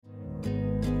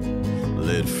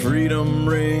Let freedom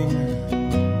ring.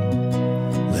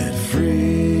 Let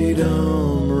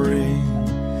freedom ring.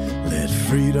 Let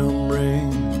freedom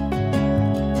ring.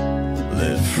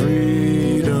 Let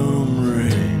freedom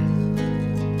ring.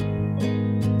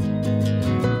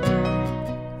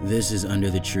 This is Under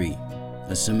the Tree,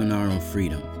 a seminar on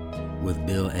freedom with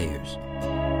Bill Ayers.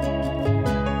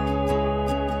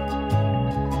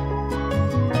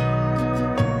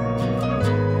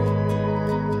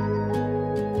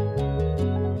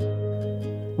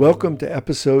 Welcome to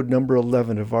episode number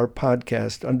 11 of our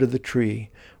podcast, Under the Tree,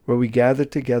 where we gather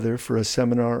together for a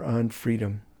seminar on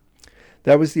freedom.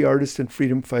 That was the artist and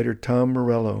freedom fighter Tom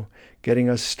Morello getting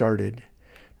us started.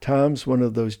 Tom's one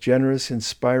of those generous,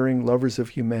 inspiring lovers of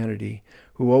humanity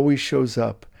who always shows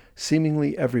up,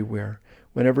 seemingly everywhere,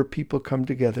 whenever people come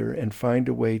together and find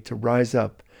a way to rise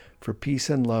up for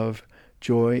peace and love,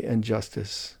 joy and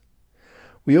justice.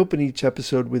 We open each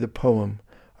episode with a poem,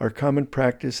 our common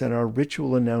practice and our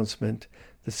ritual announcement.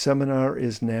 The seminar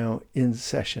is now in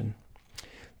session.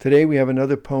 Today we have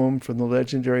another poem from the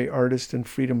legendary artist and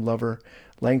freedom lover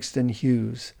Langston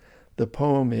Hughes. The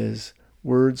poem is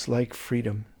Words Like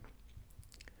Freedom.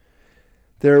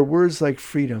 There are words like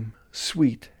freedom,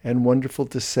 sweet and wonderful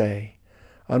to say.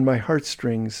 On my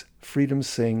heartstrings, freedom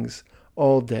sings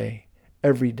all day,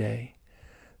 every day.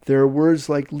 There are words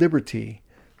like liberty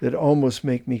that almost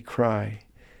make me cry.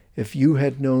 If you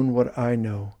had known what I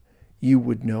know, you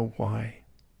would know why.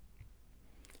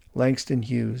 Langston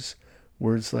Hughes,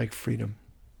 Words Like Freedom.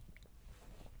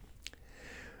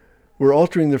 We're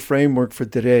altering the framework for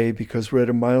today because we're at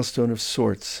a milestone of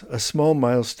sorts, a small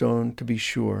milestone to be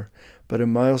sure, but a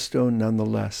milestone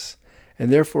nonetheless, and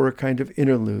therefore a kind of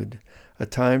interlude, a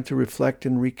time to reflect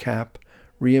and recap,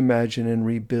 reimagine and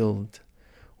rebuild.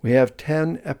 We have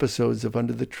 10 episodes of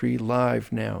Under the Tree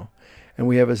live now, and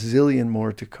we have a zillion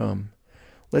more to come.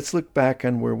 Let's look back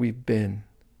on where we've been.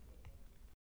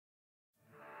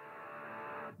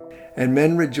 And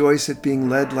men rejoice at being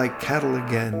led like cattle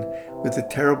again, with the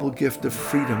terrible gift of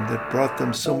freedom that brought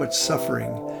them so much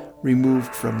suffering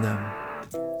removed from them.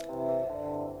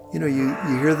 You know, you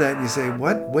hear that and you say,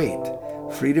 what? Wait,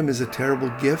 freedom is a terrible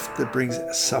gift that brings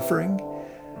suffering?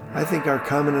 I think our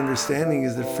common understanding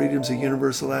is that freedom's a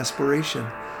universal aspiration,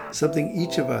 something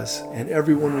each of us and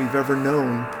everyone we've ever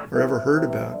known or ever heard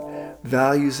about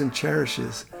values and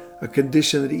cherishes, a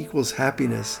condition that equals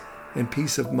happiness and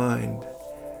peace of mind.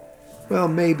 Well,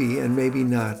 maybe and maybe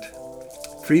not.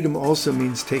 Freedom also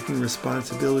means taking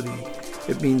responsibility.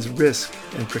 It means risk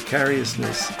and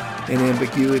precariousness and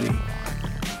ambiguity.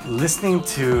 Listening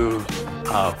to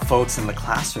folks in the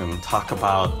classroom talk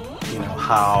about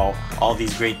how all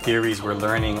these great theories we're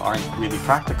learning aren't really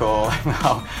practical, and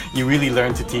how you really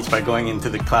learn to teach by going into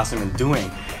the classroom and doing.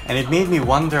 And it made me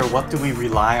wonder, what do we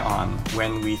rely on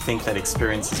when we think that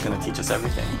experience is going to teach us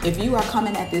everything? If you are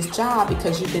coming at this job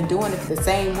because you've been doing it the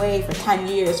same way for 10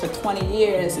 years, for 20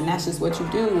 years, and that's just what you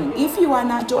do, if you are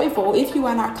not joyful, if you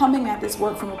are not coming at this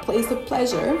work from a place of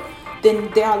pleasure, then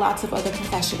there are lots of other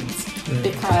confessions.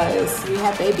 Because we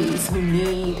have babies who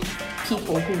need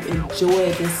people who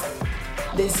enjoy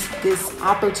this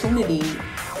opportunity,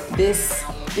 this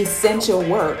essential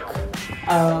work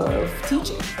of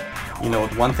teaching.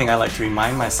 One thing I like to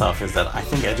remind myself is that I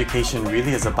think education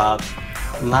really is about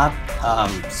not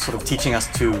sort of teaching us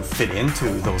to fit into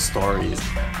those stories.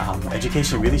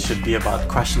 Education really should be about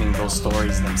questioning those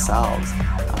stories themselves.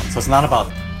 So it's not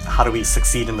about how do we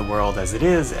succeed in the world as it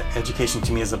is. Education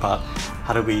to me is about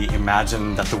how do we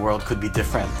imagine that the world could be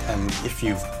different, and if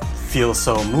you feel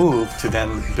so moved, to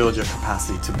then build your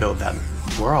capacity to build that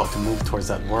world, to move towards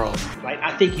that world. Right?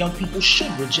 I think young people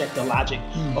should reject the logic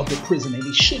of the prison, and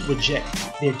they should reject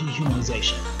their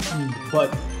dehumanization. But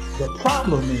the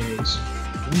problem is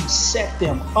we set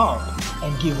them up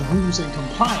and give rules and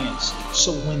compliance,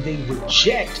 so when they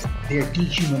reject their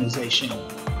dehumanization,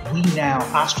 we now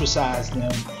ostracize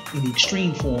them in the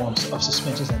extreme forms of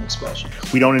suspensions and expulsion.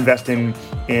 We don't invest in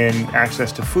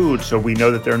access to food, so we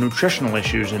know that there are nutritional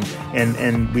issues,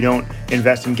 and we don't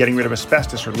invest in getting rid of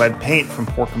asbestos or lead paint from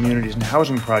poor communities and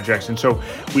housing projects. And so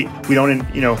we don't,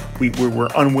 we're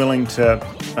unwilling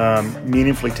to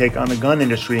meaningfully take on the gun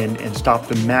industry and stop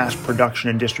the mass production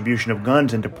and distribution of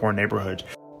guns into poor neighborhoods.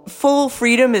 Full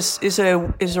freedom is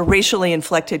a racially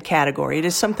inflected category. It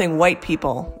is something white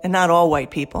people, and not all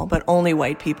white people, but only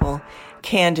white people,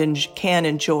 can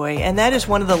enjoy. And that is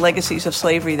one of the legacies of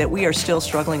slavery that we are still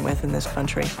struggling with in this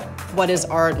country. What is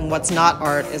art and what's not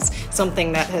art is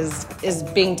something that is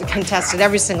being contested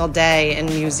every single day in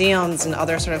museums and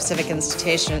other sort of civic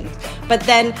institutions. But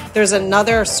then there's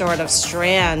another sort of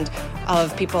strand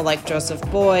of people like Joseph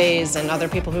Beuys and other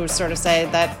people who sort of say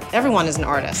that everyone is an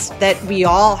artist, that we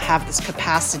all have this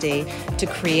capacity to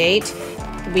create.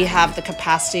 We have the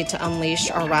capacity to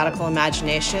unleash our radical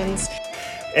imaginations.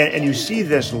 And you see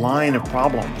this line of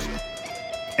problems,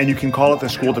 and you can call it the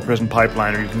school-to-prison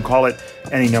pipeline, or you can call it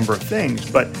any number of things.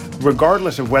 But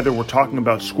regardless of whether we're talking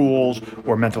about schools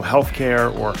or mental health care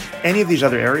or any of these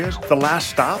other areas, the last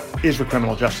stop is the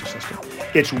criminal justice system.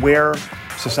 It's where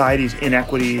society's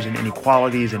inequities and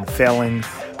inequalities and failings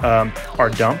are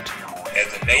dumped.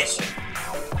 As a nation,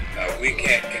 we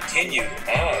can't continue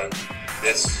on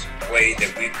this way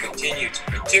that we've continued,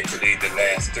 particularly the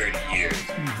last 30 years,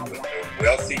 with the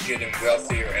wealthy getting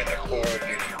wealthier and the poor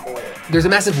getting poorer. There's a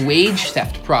massive wage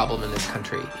theft problem in this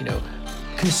country.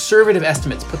 Conservative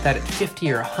estimates put that at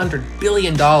 $50 or $100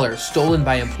 billion stolen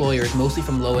by employers, mostly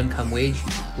from low-income wage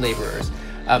laborers.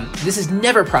 This is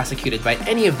never prosecuted by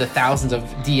any of the thousands of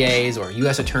DAs or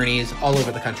U.S. attorneys all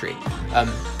over the country.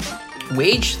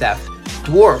 Wage theft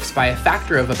dwarfs by a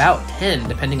factor of about 10,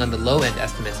 depending on the low-end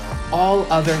estimates,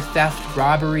 all other theft,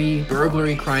 robbery,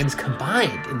 burglary crimes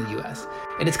combined in the U.S.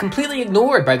 And it's completely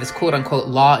ignored by this quote-unquote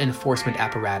law enforcement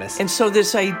apparatus. And so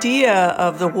this idea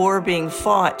of the war being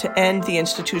fought to end the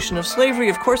institution of slavery,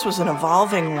 of course, was an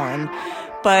evolving one.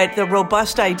 But the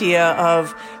robust idea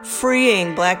of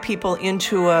freeing black people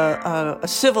into a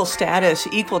civil status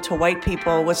equal to white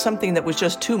people was something that was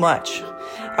just too much,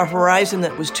 a horizon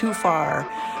that was too far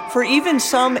for even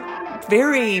some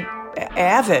very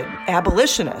avid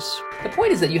abolitionists. The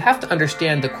point is that you have to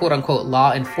understand the quote-unquote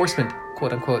law enforcement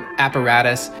quote-unquote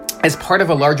apparatus as part of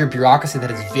a larger bureaucracy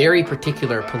that has very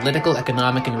particular political,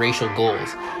 economic, and racial goals.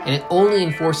 And it only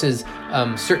enforces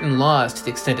certain laws to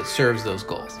the extent it serves those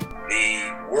goals.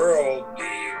 The world,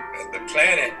 the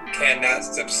planet cannot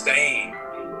sustain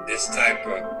this type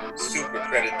of super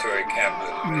predatory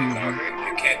capitalism.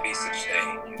 It can't be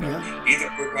sustained. Either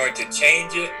we're going to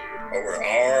change it or we're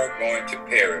all going to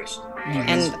perish.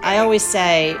 And I always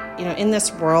say, in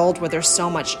this world where there's so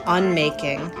much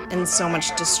unmaking and so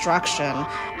much destruction,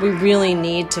 we really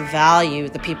need to value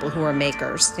the people who are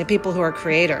makers, the people who are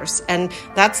creators. And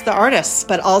that's the artists,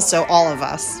 but also all of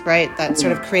us, right? That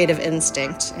sort of creative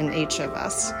instinct in each of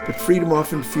us. But freedom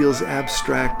often feels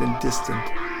abstract and distant,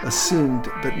 assumed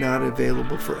but not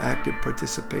available for active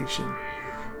participation.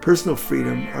 Personal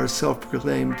freedom, our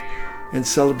self-proclaimed and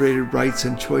celebrated rights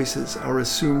and choices, our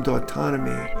assumed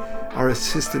autonomy, our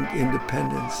assistant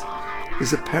independence,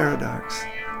 is a paradox.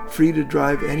 Free to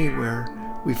drive anywhere,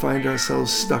 we find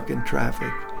ourselves stuck in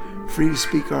traffic. Free to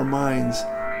speak our minds,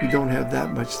 we don't have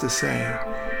that much to say.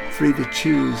 Free to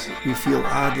choose, we feel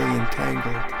oddly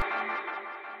entangled.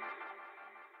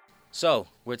 So,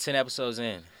 we're 10 episodes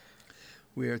in.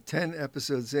 We are 10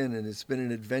 episodes in, and it's been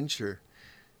an adventure.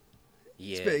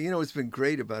 Yeah. It's been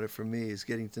great about it for me is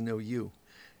getting to know you.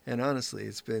 And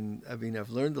honestly, I've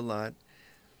learned a lot.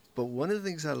 But one of the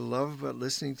things I love about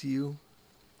listening to you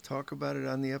talk about it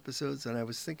on the episodes, and I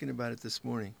was thinking about it this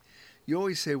morning, you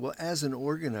always say, well, as an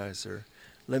organizer,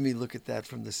 let me look at that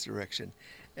from this direction.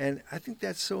 And I think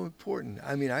that's so important.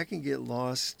 I can get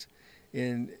lost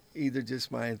in either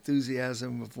just my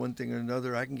enthusiasm of one thing or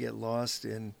another. I can get lost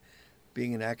in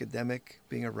being an academic,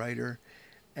 being a writer.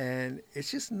 And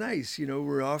it's just nice,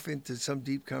 we're off into some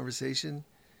deep conversation,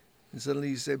 and suddenly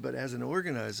you say, but as an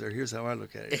organizer, here's how I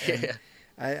look at it.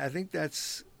 I think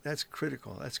that's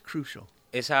critical. That's crucial.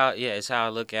 It's how I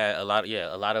look at a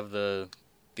lot of the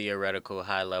theoretical,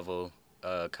 high-level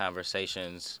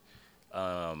conversations.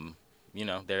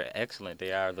 They're excellent.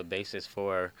 They are the basis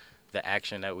for the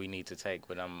action that we need to take.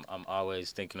 But I'm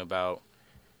always thinking about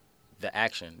the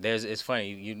action. It's funny.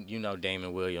 You know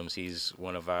Damon Williams. He's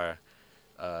one of our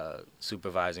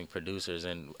supervising producers,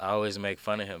 and I always make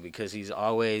fun of him because his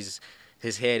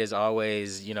head is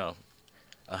always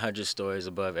 100 stories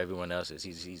above everyone else's.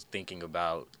 He's thinking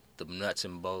about the nuts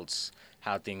and bolts,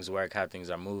 how things work, how things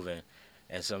are moving,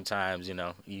 and sometimes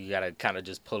you gotta kind of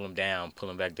just pull him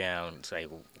back down, and say,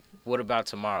 what about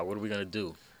tomorrow? What are we gonna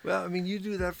do? Well, you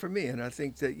do that for me, and I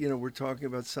think that we're talking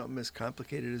about something as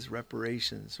complicated as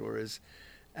reparations or as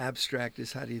abstract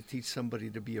as how do you teach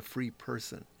somebody to be a free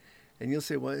person. And you'll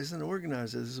say, well, as an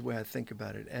organizer, this is the way I think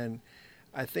about it. And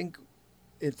I think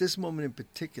at this moment in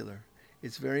particular,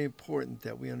 it's very important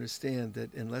that we understand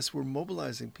that unless we're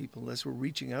mobilizing people, unless we're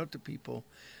reaching out to people,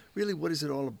 really what is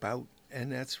it all about?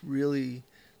 And that's really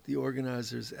the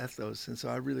organizer's ethos. And so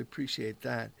I really appreciate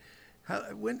that.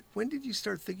 When did you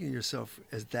start thinking of yourself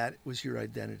as that was your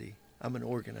identity? I'm an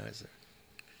organizer.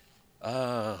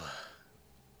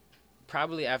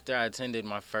 Probably after I attended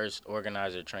my first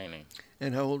organizer training.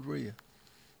 And how old were you?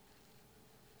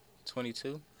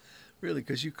 22. Really,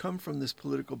 because you come from this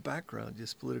political background,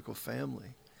 this political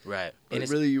family. Right. But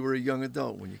really, you were a young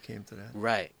adult when you came to that.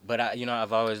 Right. But,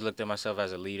 I've always looked at myself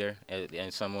as a leader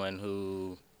and someone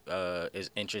who is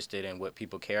interested in what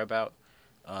people care about.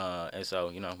 And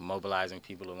so, mobilizing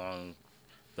people along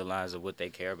the lines of what they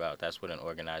care about, that's what an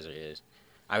organizer is.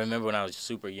 I remember when I was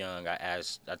super young, I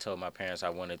told my parents I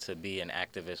wanted to be an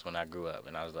activist when I grew up.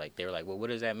 And they were like, well, what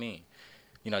does that mean?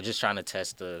 Just trying to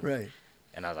test the... Right.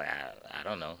 And I was like, I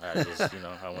don't know. I just,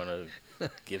 I want to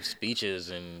give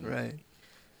speeches and... Right.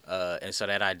 And so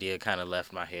that idea kind of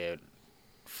left my head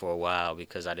for a while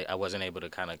because I wasn't able to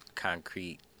kind of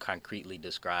concretely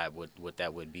describe what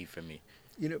that would be for me.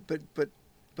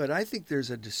 But I think there's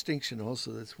a distinction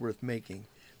also that's worth making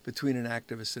between an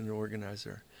activist and an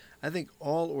organizer. I think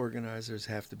all organizers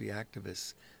have to be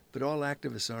activists, but all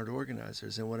activists aren't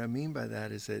organizers. And what I mean by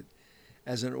that is that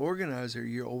as an organizer,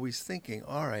 you're always thinking,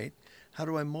 all right, how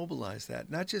do I mobilize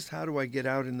that? Not just how do I get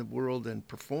out in the world and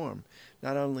perform,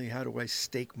 not only how do I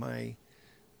stake my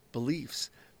beliefs,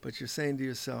 but you're saying to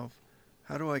yourself,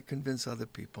 how do I convince other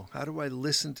people? How do I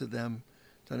listen to them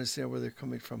to understand where they're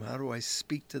coming from? How do I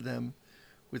speak to them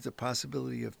with the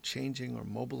possibility of changing or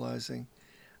mobilizing?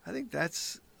 I think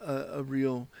that's a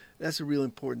real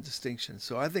important distinction.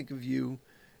 So I think of you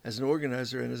as an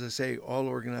organizer, and as I say, all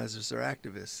organizers are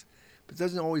activists, but it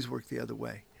doesn't always work the other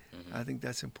way. Mm-hmm. I think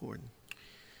that's important.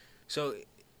 So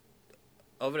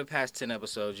over the past 10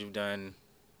 episodes, you've done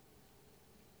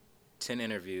 10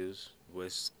 interviews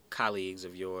with colleagues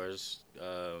of yours,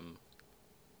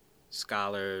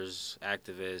 scholars,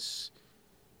 activists,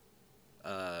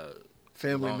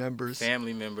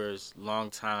 family members,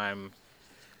 longtime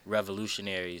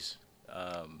revolutionaries.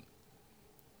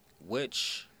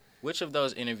 Which of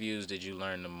those interviews did you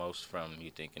learn the most from,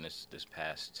 you think, in this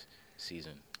past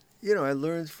season? I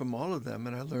learned from all of them,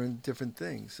 and I learned different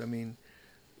things. I mean,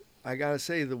 I got to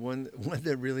say, the one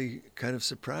that really kind of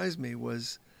surprised me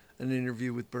was an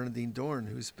interview with Bernardine Dohrn,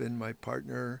 who's been my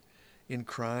partner in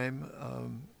crime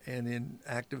and in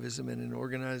activism and in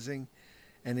organizing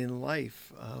and in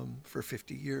life for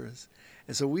 50 years.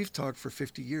 And so we've talked for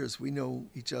 50 years. We know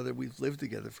each other. We've lived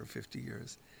together for 50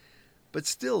 years. But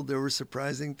still, there were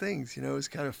surprising things. It was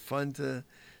kind of fun to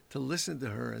listen to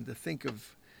her and to think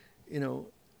of,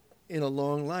 in a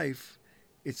long life,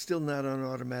 it's still not on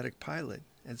automatic pilot.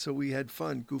 And so we had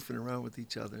fun goofing around with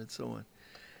each other and so on.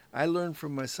 I learned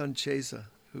from my son Chesa,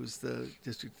 who's the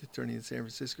district attorney in San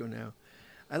Francisco now.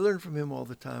 I learned from him all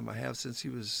the time. I have since he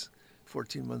was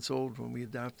 14 months old when we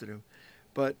adopted him.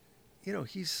 But,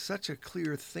 he's such a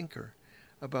clear thinker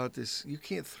about this. You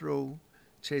can't throw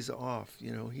Chesa off.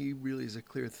 He really is a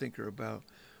clear thinker about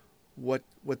what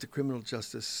the criminal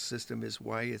justice system is,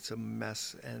 why it's a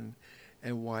mess,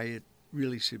 and why it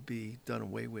really should be done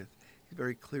away with. He's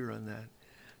very clear on that.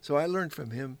 So I learned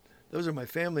from him. Those are my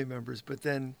family members, but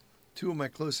then two of my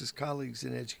closest colleagues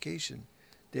in education,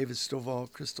 David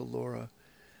Stovall, Crystal Laura,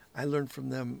 I learned from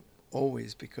them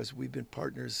always because we've been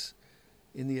partners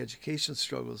in the education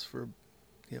struggles for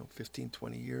 15,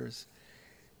 20 years.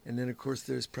 And then, of course,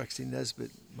 there's Prexy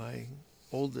Nesbitt, my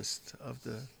oldest of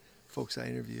the folks I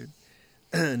interviewed,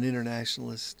 an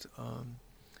internationalist,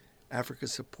 Africa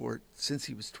support since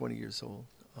he was 20 years old,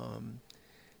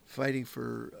 fighting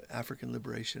for African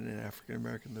liberation and African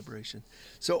American liberation.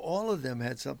 So all of them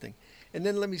had something. And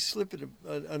then let me slip it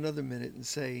another minute and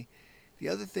say the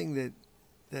other thing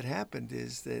that happened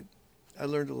is that I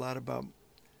learned a lot about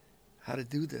how to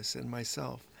do this and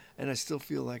myself. And I still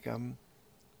feel like I'm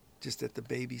just at the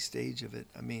baby stage of it.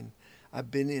 I mean,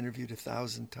 I've been interviewed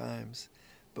 1,000 times,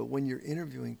 but when you're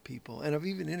interviewing people, and I've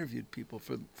even interviewed people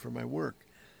for my work,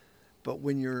 but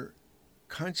when you're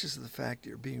conscious of the fact that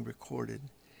you're being recorded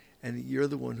and that you're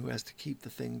the one who has to keep the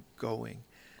thing going,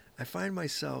 I find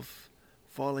myself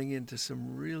falling into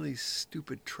some really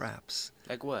stupid traps.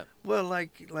 Like what? Well,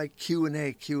 like Q&A.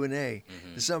 Mm-hmm.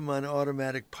 There's something on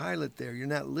automatic pilot there. You're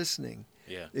not listening.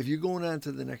 Yeah. If you're going on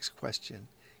to the next question,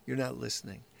 you're not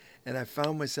listening. And I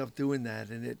found myself doing that,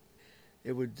 and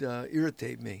it would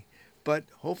irritate me. But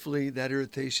hopefully that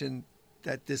irritation,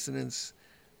 that dissonance,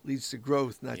 leads to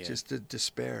growth, not just to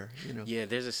despair. Yeah,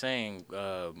 there's a saying,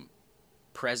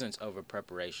 presence over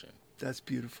preparation. That's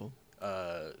beautiful.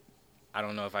 I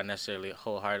don't know if I necessarily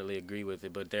wholeheartedly agree with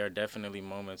it, but there are definitely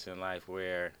moments in life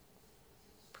where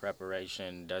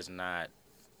preparation does not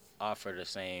offer the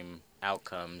same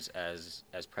outcomes as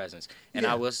presence. And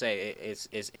I will say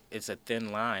it's a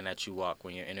thin line that you walk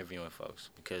when you're interviewing folks,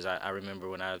 because I remember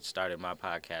when I started my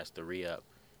podcast, The Re-Up,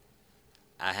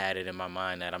 I had it in my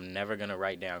mind that I'm never going to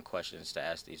write down questions to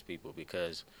ask these people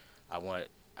because I want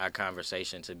our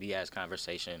conversation to be as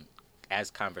conversational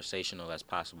as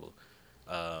possible.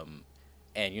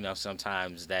 And, you know,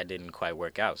 sometimes that didn't quite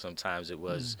work out. Sometimes it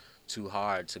was too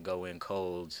hard to go in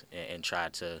cold and try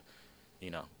to,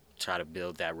 you know, try to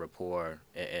build that rapport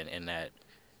and that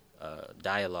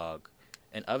dialogue.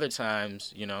 And other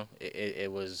times, you know,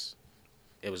 it was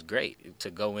great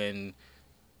to go in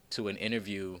to an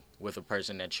interview with a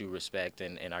person that you respect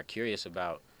and are curious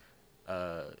about,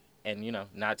 and, you know,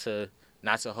 not to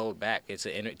hold back. It's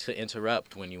to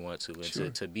interrupt when you want to, and Sure.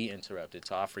 to be interrupted,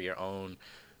 to offer your own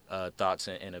thoughts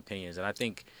and opinions. And I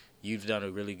think you've done a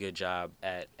really good job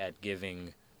at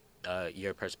giving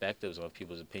your perspectives on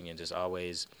people's opinions. It's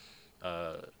always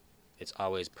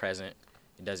present.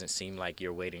 It doesn't seem like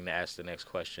you're waiting to ask the next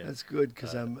question. That's good,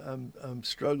 because I'm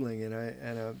struggling,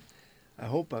 and I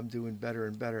hope I'm doing better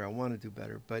and better. I want to do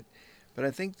better, but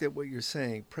I think that what you're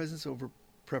saying, presence over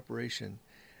preparation,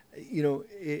 you know,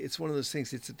 it's one of those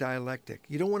things. It's a dialectic.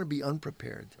 You don't want to be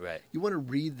unprepared. Right. You want to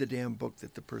read the damn book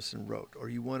that the person wrote, or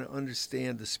you want to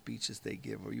understand the speeches they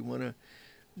give, or you want to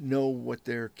know what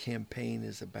their campaign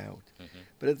is about. Mm-hmm.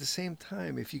 But at the same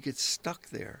time, if you get stuck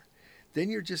there, then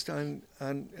you're just on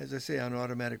as I say, on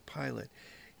automatic pilot.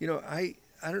 You know, I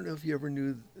don't know if you ever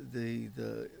knew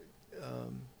the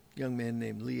young man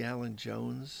named Lee Allen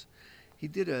Jones. He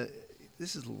did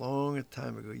this is long a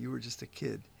time ago. You were just a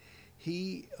kid.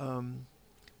 He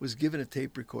was given a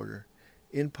tape recorder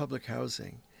in public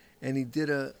housing, and he did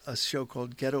a show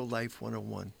called Ghetto Life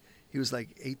 101. He was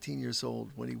like 18 years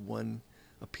old when he won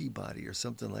a Peabody or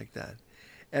something like that.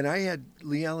 And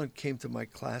Lee Allen came to my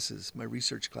classes, my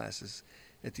research classes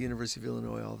at the University of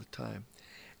Illinois all the time.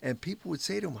 And people would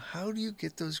say to him, "How do you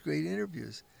get those great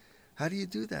interviews? How do you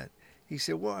do that?" He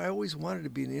said, "Well, I always wanted to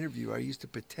be an interviewer. I used to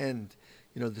pretend,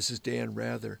 you know, this is Dan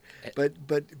Rather." But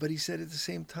he said at the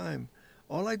same time,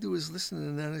 all I do is listen,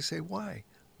 and then I say, "Why?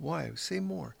 Why? Say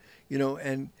more." You know,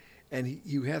 and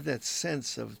you have that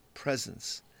sense of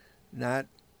presence, not,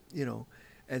 you know.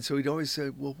 And so he'd always say,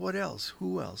 "Well, what else?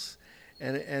 Who else?"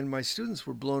 And my students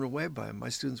were blown away by him. My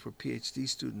students were PhD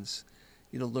students,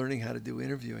 you know, learning how to do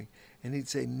interviewing. And he'd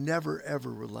say, "Never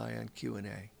ever rely on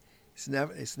Q&A. It's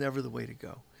never the way to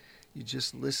go. You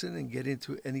just listen and get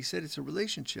into it." And he said it's a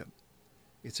relationship.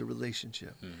 It's a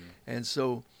relationship. Mm-hmm. And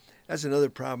so that's another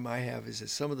problem I have, is that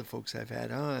some of the folks I've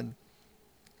had on,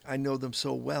 I know them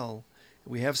so well,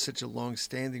 we have such a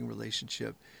long-standing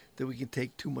relationship that we can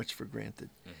take too much for granted.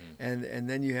 Mm-hmm. And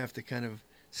then you have to kind of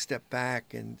step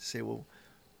back and say, well,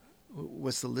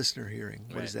 what's the listener hearing?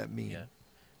 What does that mean? Yeah.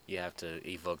 You have to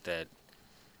evoke that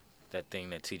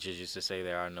thing that teachers used to say,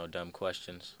 there are no dumb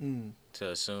questions. To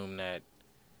assume that,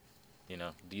 you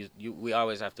know, we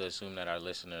always have to assume that our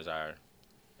listeners are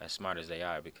as smart as they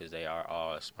are, because they are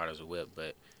all as smart as a whip,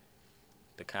 but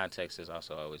the context is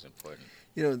also always important.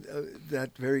 You know,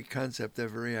 that very concept, that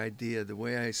very idea, the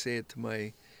way I say it to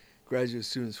my graduate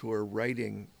students who are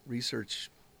writing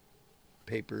research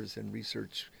papers and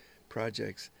research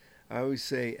projects, I always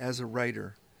say, as a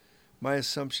writer, my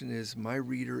assumption is my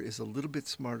reader is a little bit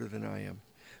smarter than I am,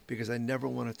 because I never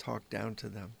want to talk down to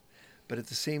them. But at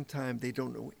the same time, they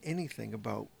don't know anything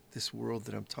about this world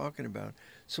that I'm talking about,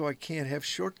 so I can't have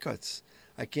shortcuts.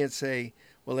 I can't say,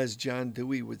 well, as John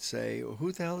Dewey would say, well,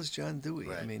 who the hell is John Dewey?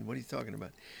 Right. I mean, what are you talking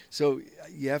about? So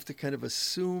you have to kind of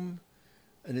assume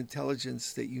an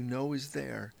intelligence that you know is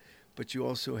there, but you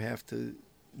also have to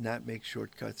not make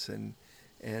shortcuts and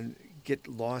get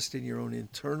lost in your own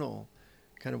internal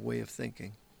kind of way of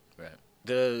thinking. Right.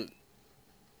 There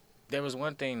was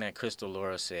one thing that Crystal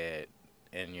Laura said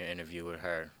in your interview with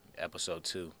her, episode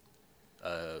 2.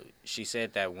 She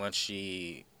said that once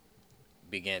she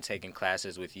began taking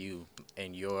classes with you,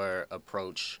 and your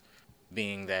approach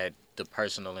being that the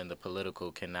personal and the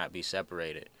political cannot be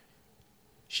separated,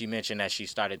 she mentioned that she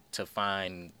started to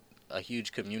find a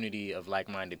huge community of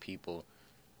like-minded people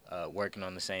working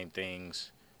on the same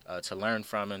things to learn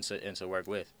from and to work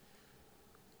with.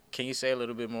 Can you say a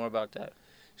little bit more about that?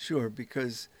 Sure,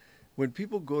 because when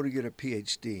people go to get a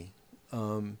PhD,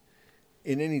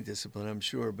 in any discipline, I'm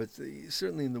sure, but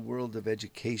certainly in the world of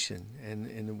education and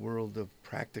in the world of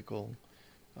practical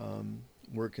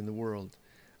work in the world,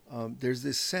 there's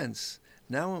this sense,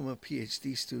 now I'm a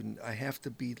PhD student, I have to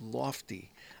be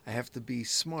lofty. I have to be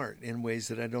smart in ways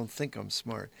that I don't think I'm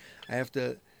smart. I have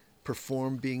to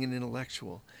perform being an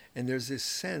intellectual. And there's this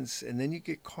sense, and then you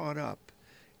get caught up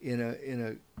in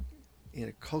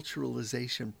a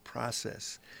culturalization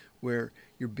process where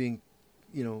you're being,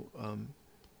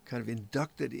 kind of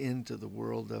inducted into the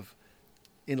world of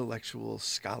intellectual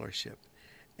scholarship,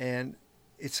 and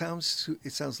it sounds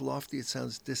lofty, it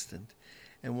sounds distant.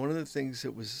 And one of the things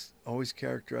that was always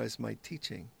characterized my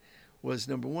teaching was,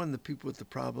 number one, the people with the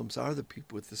problems are the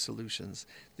people with the solutions.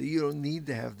 That you don't need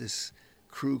to have this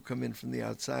crew come in from the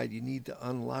outside. You need to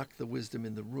unlock the wisdom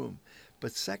in the room.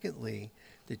 But secondly,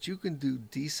 that you can do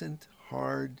decent,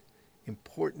 hard,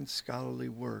 important scholarly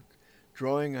work,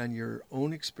 drawing on your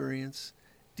own experience,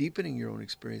 deepening your own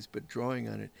experience, but drawing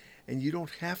on it. And you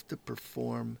don't have to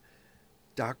perform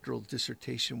doctoral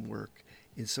dissertation work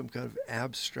in some kind of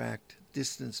abstract,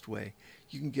 distanced way.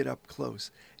 You can get up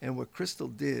close. And what Crystal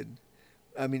did,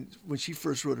 I mean, when she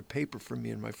first wrote a paper for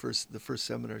me in the first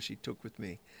seminar she took with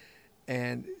me,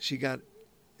 and she got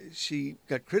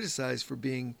criticized for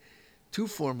being too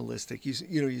formalistic.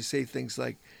 You say things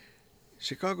like,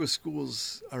 Chicago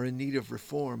schools are in need of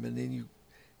reform, and then you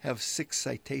have 6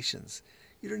 citations.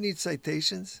 You don't need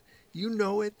citations. You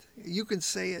know it. You can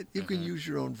say it. You can use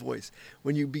your own voice.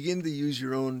 When you begin to use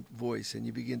your own voice and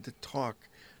you begin to talk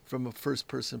from a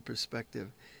first-person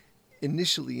perspective,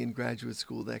 initially in graduate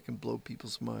school, that can blow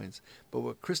people's minds. But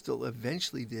what Crystal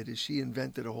eventually did is she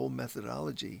invented a whole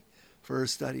methodology for her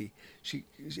study. She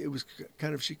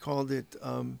called it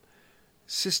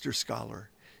sister scholar.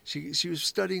 She was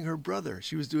studying her brother.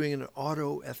 She was doing an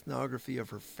autoethnography of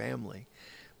her family.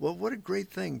 Well, what a great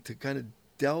thing to kind of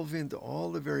delve into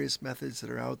all the various methods that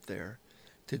are out there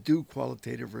to do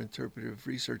qualitative or interpretive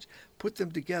research, put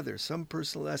them together, some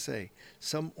personal essay,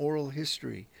 some oral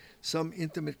history, some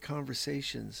intimate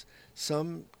conversations,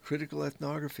 some critical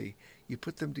ethnography. You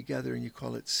put them together and you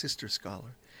call it sister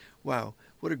scholar. Wow,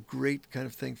 what a great kind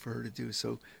of thing for her to do.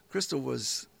 So Crystal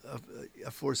was a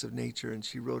force of nature, and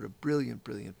she wrote a brilliant,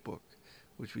 brilliant book,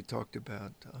 which we talked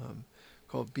about,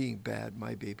 called Being Bad,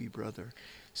 My Baby Brother.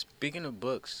 Speaking of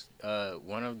books,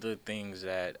 one of the things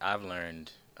that I've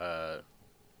learned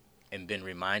and been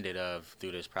reminded of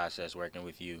through this process working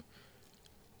with you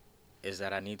is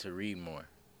that I need to read more.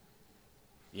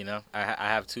 You know, I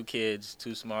have 2 kids,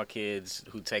 2 small kids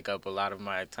who take up a lot of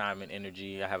my time and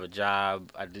energy. I have a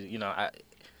job. I do,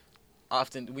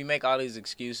 often we make all these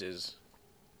excuses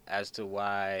as to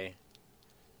why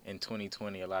in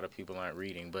 2020 a lot of people aren't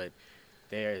reading, but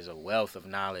there is a wealth of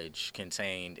knowledge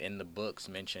contained in the books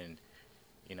mentioned,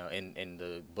 in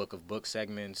the book of book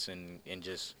segments and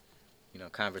just,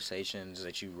 conversations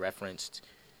that you referenced.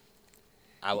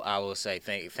 I will say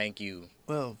thank you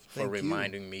for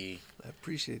reminding me. I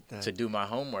appreciate that. To do my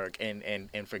homework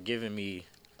and for giving me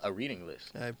a reading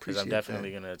list. I appreciate that. Because I'm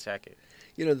definitely going to attack it.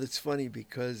 That's funny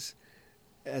because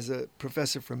as a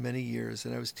professor for many years,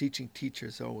 and I was teaching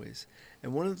teachers always,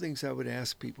 and one of the things I would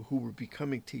ask people who were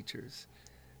becoming teachers,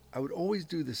 I would always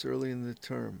do this early in the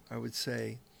term. I would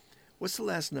say, what's the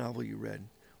last novel you read?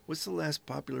 What's the last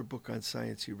popular book on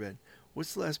science you read?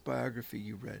 What's the last biography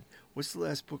you read? What's the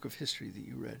last book of history that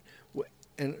you read?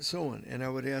 And so on. And I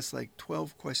would ask like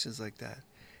 12 questions like that.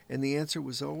 And the answer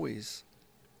was always,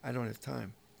 I don't have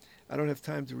time. I don't have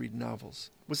time to read novels.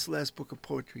 What's the last book of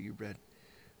poetry you read?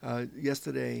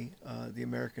 Yesterday, the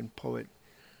American poet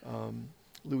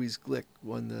Louise Glick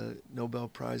won the Nobel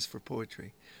Prize for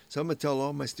Poetry. So I'm going to tell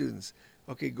all my students,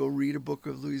 okay, go read a book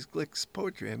of Louise Glick's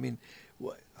poetry. I mean,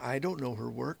 I don't know her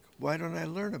work. Why don't I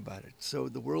learn about it? So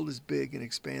the world is big and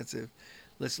expansive.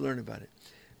 Let's learn about it.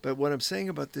 But what I'm saying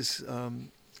about this,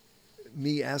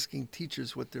 me asking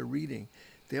teachers what they're reading,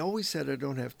 they always said I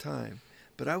don't have time.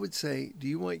 But I would say, do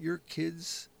you want your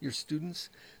kids, your students,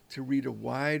 to read a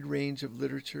wide range of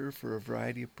literature for a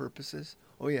variety of purposes?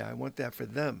 Oh yeah, I want that for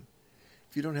them.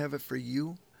 If you don't have it for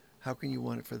you, how can you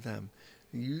want it for them?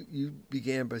 You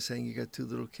began by saying you got 2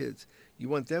 little kids. You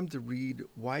want them to read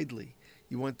widely.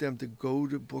 You want them to go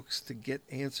to books to get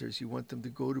answers. You want them to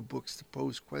go to books to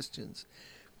pose questions.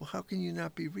 Well, how can you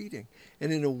not be reading?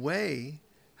 And in a way,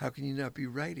 how can you not be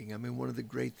writing? I mean, one of the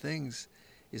great things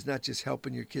is not just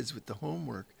helping your kids with the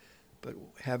homework, but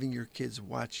having your kids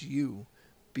watch you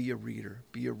be a reader,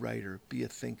 be a writer, be a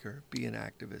thinker, be an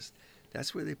activist.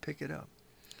 That's where they pick it up.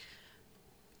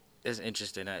 It's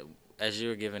interesting. As you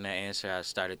were giving that answer, I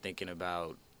started thinking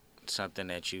about something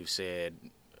that you've said,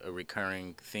 a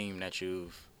recurring theme that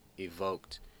you've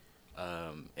evoked,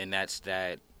 and that's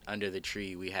that under the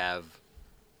tree we have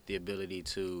the ability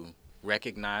to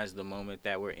recognize the moment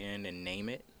that we're in and name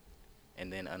it,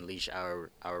 and then unleash our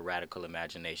radical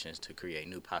imaginations to create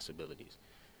new possibilities.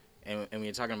 And when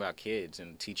you're talking about kids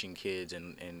and teaching kids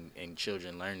and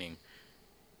children learning,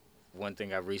 one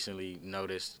thing I've recently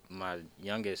noticed my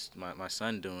youngest, my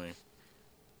son doing,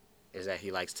 is that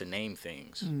he likes to name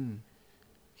things.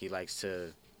 He likes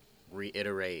to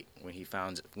reiterate when he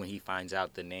finds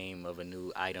out the name of a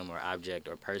new item or object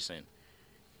or person.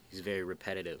 He's very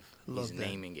repetitive. He's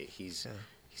naming it. He's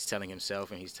telling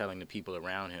himself and he's telling the people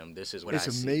around him, this is what I see.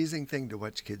 It's an amazing thing to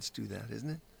watch kids do that, isn't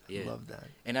it? Yeah. Love that.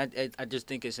 And I just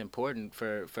think it's important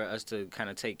for us to kind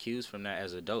of take cues from that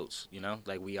as adults, you know?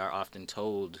 Like, we are often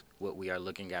told what we are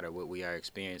looking at or what we are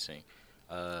experiencing.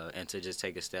 And to just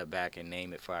take a step back and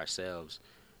name it for ourselves,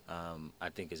 I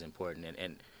think is important.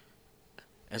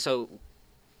 And so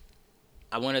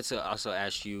I wanted to also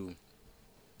ask you,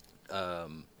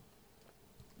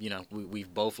 you know,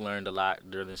 we've both learned a lot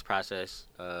during this process.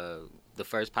 The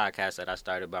first podcast that I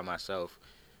started by myself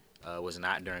was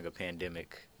not during a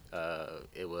pandemic.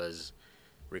 It was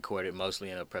recorded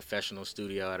mostly in a professional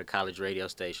studio at a college radio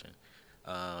station.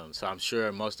 So I'm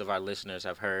sure most of our listeners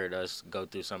have heard us go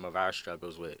through some of our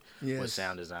struggles with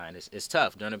sound design. It's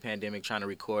tough during a pandemic trying to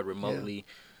record remotely. Yeah.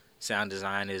 Sound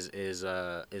design is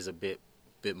a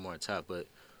bit more tough. But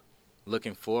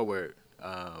looking forward,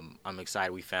 I'm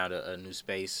excited. We found a new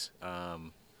space.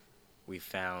 We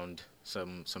found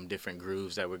some different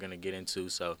grooves that we're gonna get into.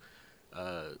 So,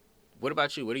 what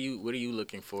about you? What are you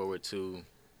looking forward to?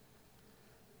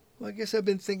 Well, I guess I've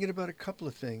been thinking about a couple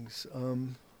of things.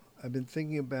 I've been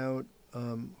thinking about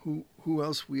who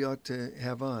else we ought to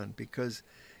have on, because,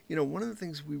 you know, one of the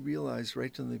things we realized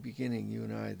right from the beginning, you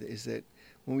and I, is that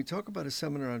when we talk about a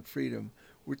seminar on freedom,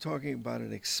 we're talking about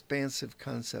an expansive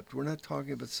concept. We're not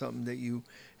talking about something that you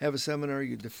have a seminar,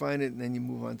 you define it, and then you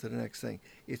move on to the next thing.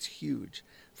 It's huge.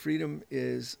 Freedom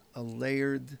is a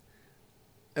layered,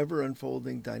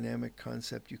 ever-unfolding, dynamic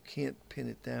concept. You can't pin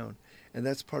it down, and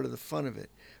that's part of the fun of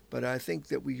it. But I think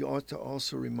that we ought to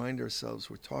also remind ourselves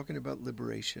we're talking about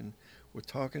liberation. We're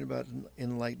talking about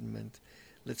enlightenment.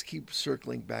 Let's keep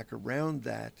circling back around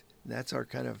that. And that's our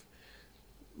kind of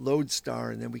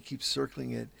lodestar, and then we keep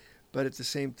circling it. But at the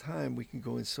same time, we can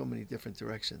go in so many different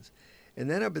directions. And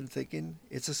then I've been thinking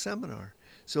it's a seminar.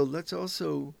 So let's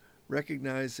also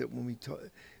recognize that when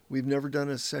we've never done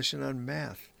a session on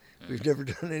math. We've never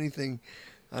done anything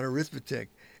on arithmetic.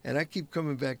 And I keep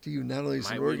coming back to you, not only as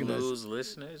an organizer. Might we lose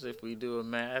listeners if we do a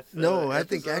math No, I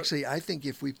episode? think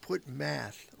if we put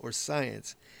math or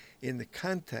science in the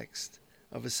context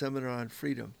of a seminar on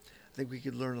freedom, I think we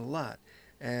could learn a lot.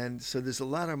 And so there's a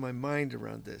lot on my mind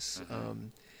around this. Mm-hmm.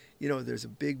 You know, there's a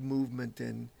big movement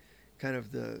in kind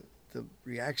of the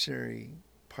reactionary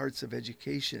parts of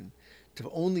education to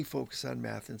only focus on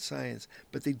math and science,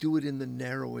 but they do it in the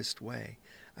narrowest way.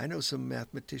 I know some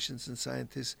mathematicians and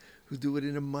scientists who do it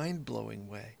in a mind-blowing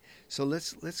way. So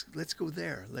let's go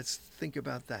there. Let's think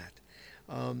about that.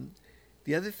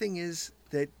 The other thing is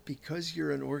that because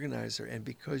you're an organizer and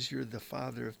because you're the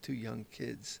father of 2 young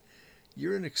kids,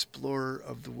 you're an explorer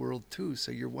of the world too.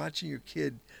 So you're watching your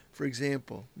kid, for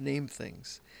example, name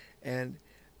things. And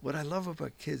what I love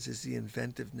about kids is the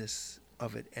inventiveness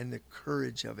of it and the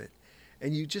courage of it.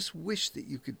 And you just wish that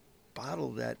you could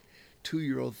bottle that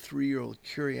 2-year-old, 3-year-old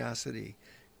curiosity,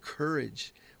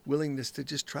 courage, willingness to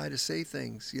just try to say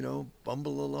things, you know,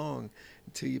 bumble along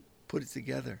until you put it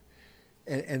together.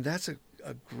 And that's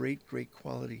a great, great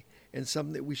quality and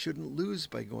something that we shouldn't lose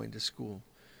by going to school.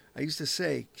 I used to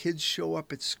say kids show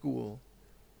up at school,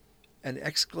 an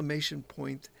exclamation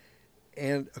point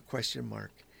and a question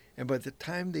mark. And by the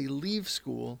time they leave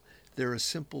school, they're a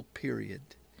simple period.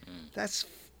 That's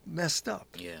messed up.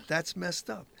 Yeah. That's messed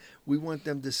up. We want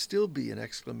them to still be an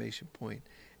exclamation point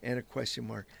and a question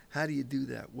mark. How do you do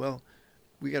that? Well,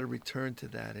 we got to return to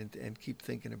that and keep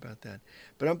thinking about that.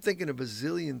 But I'm thinking of a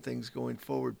zillion things going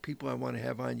forward, people I want to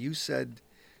have on. You said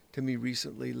to me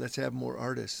recently, let's have more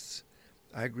artists.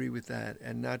 I agree with that.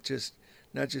 And not just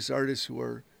artists who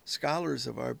are scholars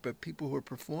of art, but people who are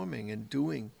performing and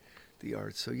doing the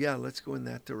arts. So yeah, let's go in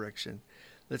that direction.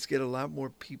 Let's get a lot more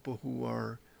people who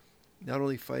are not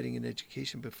only fighting in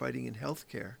education, but fighting in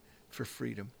healthcare for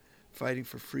freedom, fighting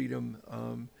for freedom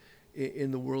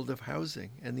in the world of housing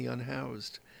and the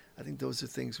unhoused. I think those are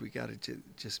things we got to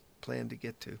just plan to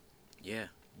get to. Yeah.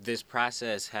 This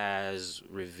process has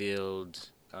revealed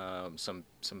some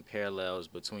parallels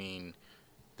between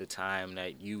the time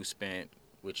that you spent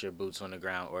with your boots on the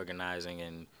ground organizing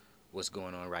and what's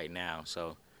going on right now.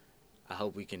 So I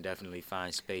hope we can definitely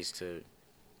find space to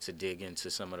dig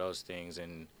into some of those things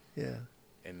and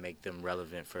make them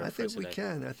relevant for I think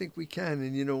today. I think we can.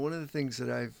 And, you know, one of the things that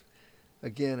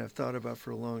I've thought about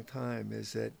for a long time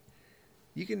is that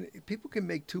people can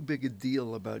make too big a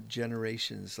deal about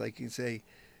generations. Like you can say,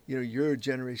 you know, you're a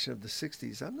generation of the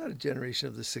 60s. I'm not a generation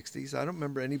of the 60s. I don't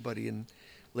remember anybody in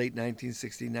late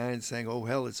 1969 saying, oh,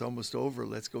 hell, it's almost over.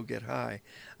 Let's go get high.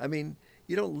 I mean,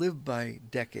 you don't live by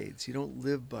decades. You don't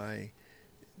live by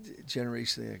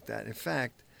generations like that. In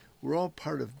fact, we're all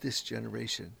part of this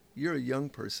generation. You're a young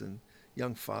person,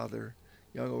 young father,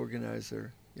 young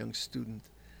organizer, young student.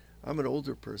 I'm an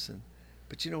older person.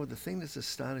 But, you know, the thing that's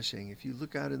astonishing, if you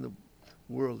look out in the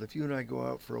world, if you and I go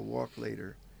out for a walk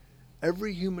later,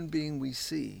 every human being we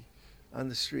see on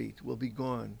the street will be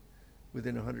gone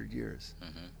within 100 years.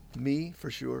 Mm-hmm. Me, for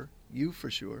sure. You,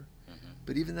 for sure. Mm-hmm.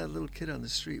 But even that little kid on the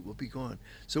street will be gone.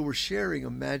 So we're sharing a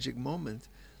magic moment.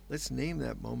 Let's name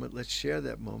that moment. Let's share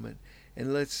that moment.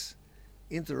 And let's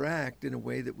interact in a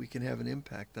way that we can have an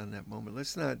impact on that moment.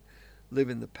 Let's not live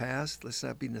in the past. Let's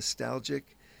not be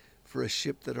nostalgic for a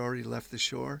ship that already left the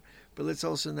shore. But let's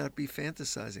also not be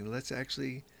fantasizing. Let's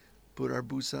actually put our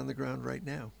boots on the ground right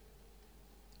now.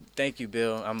 Thank you,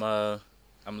 Bill.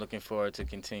 I'm looking forward to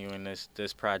continuing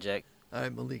this project. All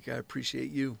right, Malik, I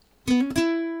appreciate you.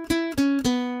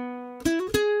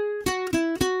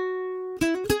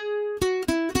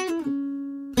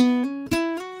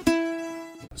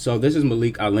 So this is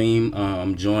Malik Alim.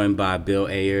 I'm joined by Bill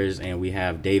Ayers, and we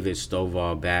have David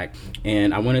Stovall back.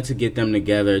 And I wanted to get them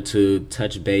together to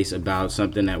touch base about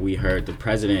something that we heard the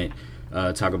president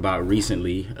talk about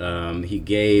recently. He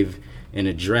gave an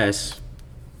address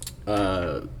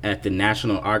at the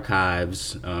National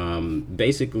Archives,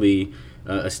 basically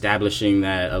establishing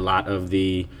that a lot of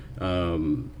the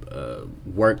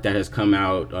work that has come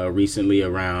out recently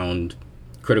around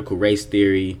critical race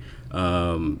theory,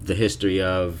 the history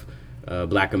of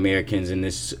Black Americans in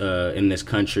this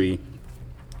country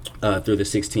through the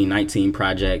 1619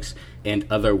 projects and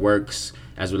other works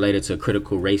as related to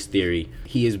critical race theory.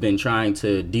 He has been trying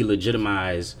to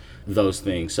delegitimize those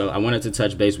things. So I wanted to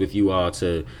touch base with you all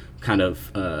to kind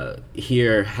of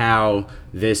hear how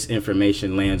this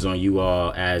information lands on you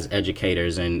all as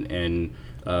educators and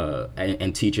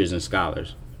teachers and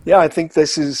scholars. Yeah, I think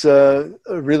this is a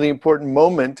really important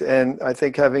moment, and I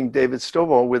think having David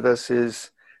Stovall with us is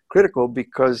critical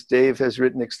because Dave has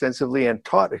written extensively and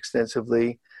taught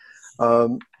extensively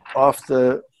off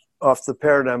the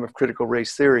paradigm of critical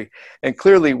race theory. And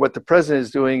clearly what the president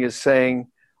is doing is saying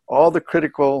all the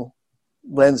critical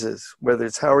lenses, whether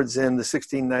it's Howard Zinn, the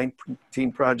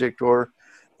 1619 Project, or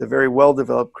the very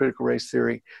well-developed critical race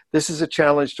theory, this is a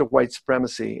challenge to white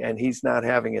supremacy, and he's not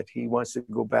having it. He wants to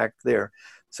go back there.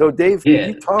 So, Dave,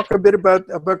 can you talk a bit about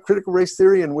critical race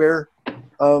theory and where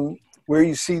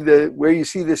you see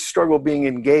this struggle being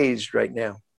engaged right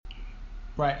now?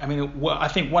 Right. I mean, well, I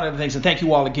think one of the things, and thank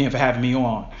you all again for having me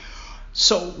on.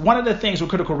 So, one of the things with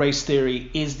critical race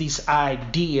theory is this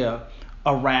idea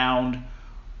around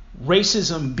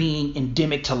racism being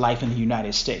endemic to life in the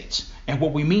United States. And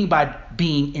what we mean by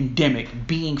being endemic,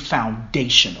 being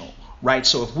foundational, right?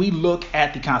 So if we look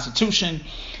at the Constitution,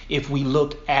 if we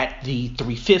look at the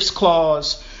 3/5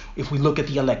 clause, if we look at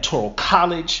the Electoral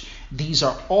College, these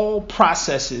are all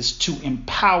processes to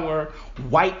empower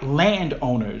white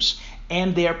landowners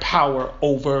and their power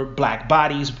over Black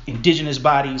bodies, indigenous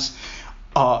bodies,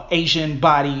 Asian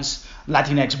bodies,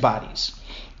 Latinx bodies.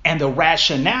 And the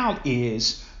rationale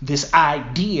is this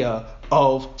idea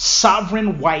of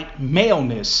sovereign white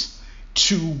maleness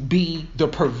to be the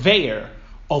purveyor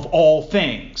of all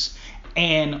things,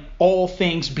 and all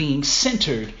things being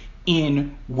centered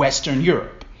in Western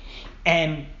Europe.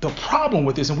 And the problem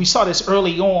with this, and we saw this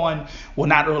early on, well,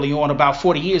 not early on, about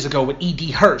 40 years ago with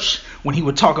E.D. Hirsch, when he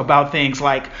would talk about things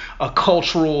like a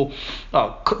cultural,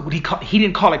 he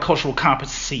didn't call it cultural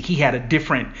competency, he had a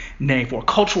different name for it,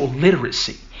 cultural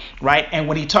literacy. Right. And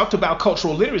when he talked about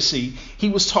cultural literacy, he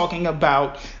was talking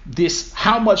about this,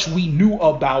 how much we knew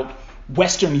about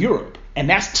Western Europe. And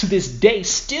that's to this day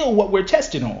still what we're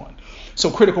tested on. So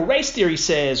critical race theory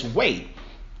says, wait,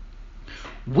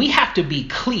 we have to be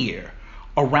clear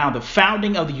around the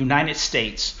founding of the United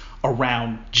States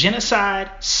around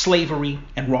genocide, slavery,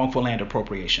 and wrongful land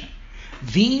appropriation.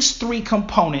 These three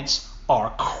components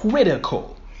are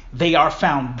critical. They are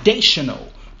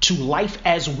foundational to life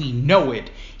as we know it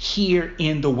here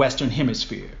in the Western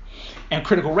Hemisphere. And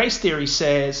critical race theory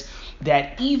says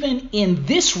that even in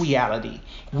this reality,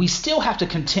 we still have to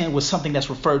contend with something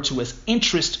that's referred to as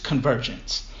interest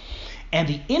convergence. And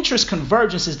the interest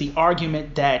convergence is the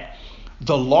argument that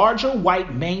the larger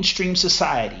white mainstream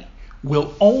society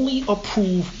will only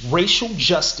approve racial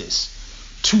justice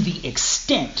to the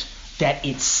extent that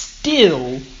it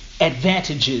still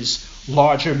advantages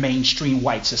larger mainstream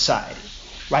white society.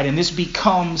 Right, and this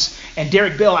becomes, and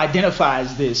Derek Bell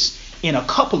identifies this in a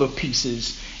couple of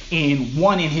pieces, in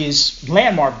his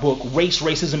landmark book, Race,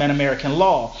 Racism, and American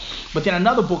Law, but then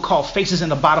another book called Faces in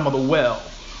the Bottom of the Well,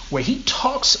 where he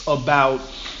talks about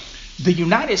the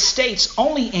United States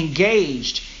only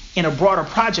engaged in a broader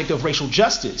project of racial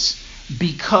justice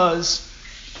because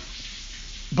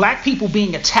Black people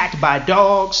being attacked by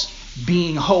dogs,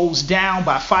 being hosed down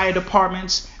by fire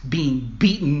departments, being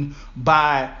beaten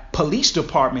by police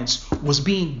departments was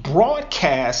being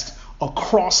broadcast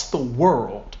across the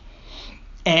world.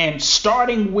 And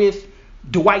starting with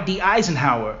Dwight D.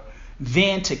 Eisenhower,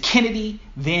 then to Kennedy,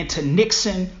 then to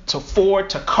Nixon, to Ford,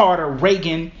 to Carter,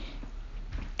 Reagan,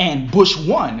 and Bush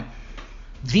 1,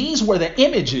 these were the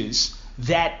images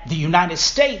that the United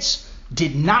States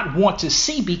did not want to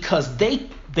see, because they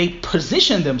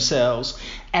positioned themselves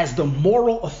as the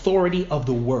moral authority of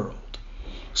the world.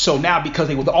 So now, because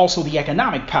they were also the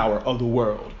economic power of the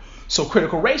world. So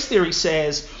critical race theory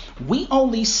says we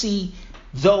only see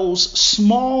those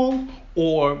small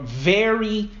or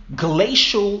very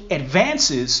glacial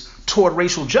advances toward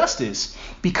racial justice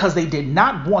because they did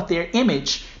not want their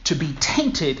image to be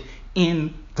tainted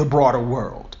in the broader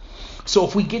world. So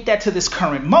if we get that to this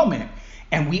current moment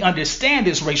and we understand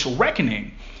this racial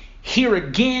reckoning, here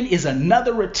again is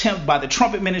another attempt by the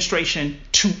Trump administration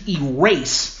to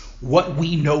erase what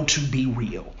we know to be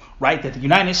real, right? That the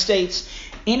United States,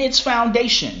 in its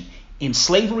foundation, in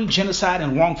slavery, genocide,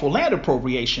 and wrongful land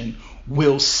appropriation,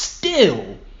 will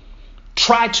still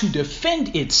try to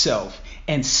defend itself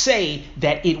and say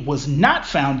that it was not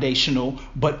foundational,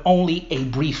 but only a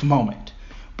brief moment.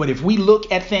 But if we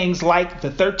look at things like the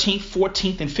 13th,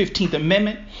 14th, and 15th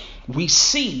Amendment, we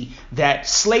see that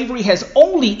slavery has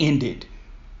only ended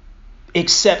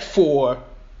except for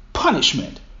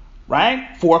punishment,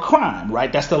 right? For a crime,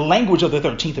 right? That's the language of the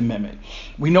 13th Amendment.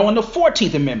 We know in the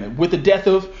 14th Amendment, with the death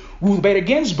of Ruth Bader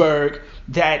Ginsburg,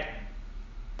 that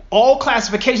all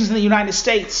classifications in the United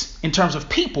States in terms of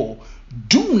people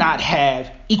do not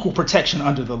have equal protection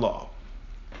under the law.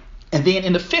 And then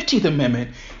in the 15th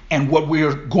Amendment, and what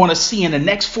we're going to see in the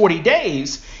next 40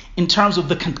 days in terms of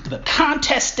the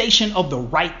contestation of the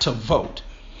right to vote,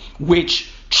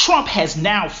 which Trump has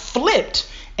now flipped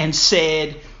and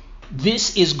said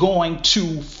this is going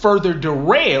to further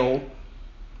derail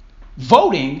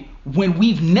voting, when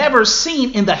we've never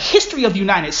seen in the history of the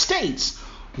United States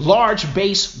large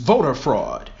base voter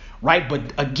fraud, right?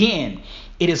 But again,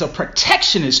 it is a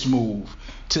protectionist move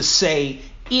to say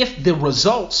if the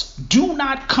results do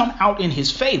not come out in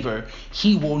his favor,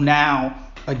 he will now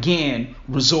again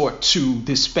resort to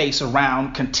this space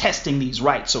around contesting these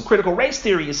rights. So critical race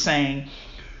theory is saying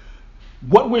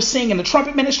what we're seeing in the Trump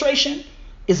administration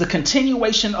is a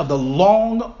continuation of the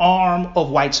long arm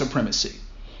of white supremacy.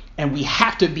 And we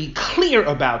have to be clear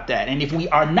about that. And if we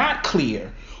are not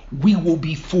clear, we will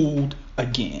be fooled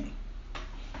again.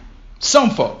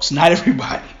 Some folks, not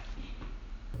everybody.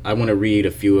 I want to read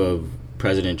a few of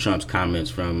President Trump's comments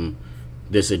from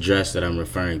this address that I'm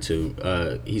referring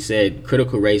to. He said,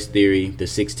 critical race theory, the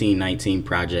 1619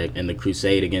 Project, and the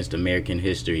crusade against American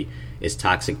history is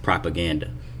toxic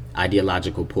propaganda,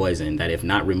 ideological poison that, if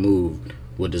not removed,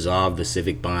 will dissolve the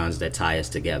civic bonds that tie us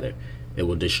together. It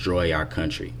will destroy our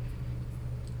country.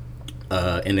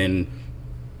 And then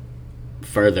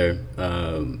further,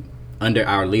 under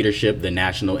our leadership, the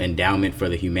National Endowment for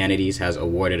the Humanities has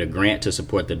awarded a grant to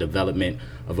support the development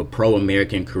of a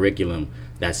pro-American curriculum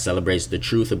that celebrates the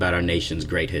truth about our nation's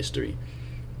great history.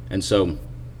 And so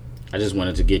I just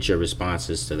wanted to get your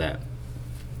responses to that.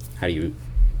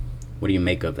 What do you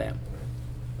make of that?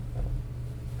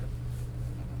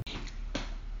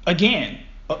 Again,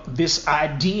 this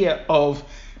idea of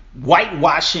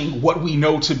whitewashing what we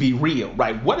know to be real,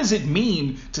 right? What does it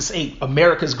mean to say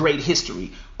America's great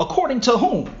history? According to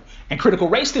whom? And critical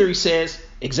race theory says,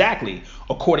 exactly,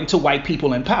 according to white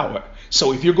people in power.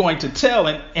 So if you're going to tell,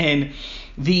 and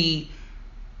the,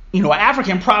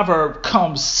 African proverb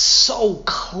comes so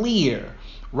clear,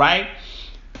 right?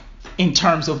 In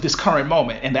terms of this current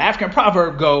moment. And the African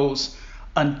proverb goes,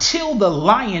 until the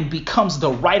lion becomes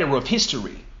the writer of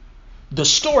history, the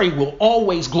story will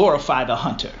always glorify the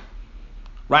hunter,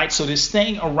 right? So this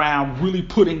thing around really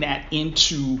putting that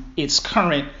into its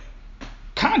current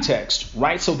context,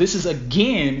 right? So this is,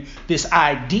 again, this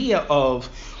idea of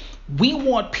we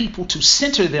want people to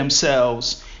center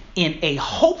themselves in a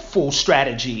hopeful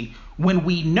strategy when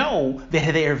we know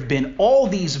that there have been all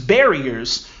these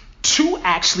barriers to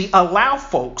actually allow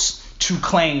folks to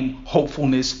claim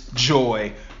hopefulness,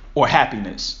 joy, or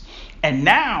happiness. And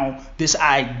now this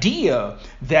idea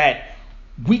that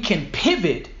we can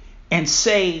pivot and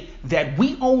say that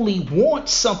we only want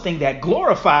something that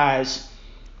glorifies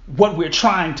what we're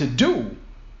trying to do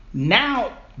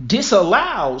now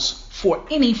disallows for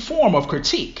any form of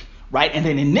critique, right? And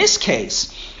then in this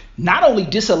case, not only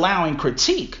disallowing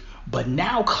critique, but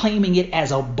now claiming it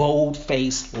as a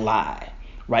bold-faced lie,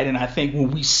 right? And I think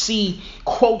when we see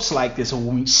quotes like this, or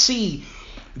when we see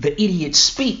the idiot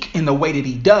speak in the way that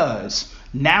he does,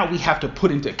 now we have to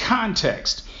put into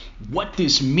context what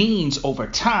this means over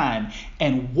time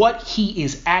and what he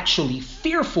is actually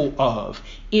fearful of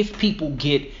if people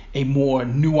get a more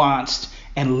nuanced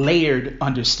and layered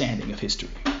understanding of history.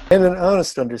 And an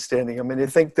honest understanding. I mean, I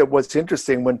think that what's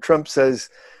interesting when Trump says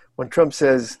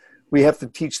we have to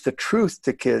teach the truth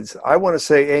to kids, I want to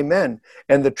say amen.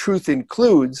 And the truth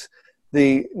includes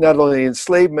not only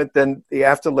enslavement, then the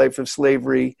afterlife of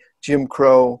slavery, Jim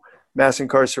Crow, mass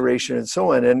incarceration, and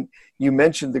so on. And you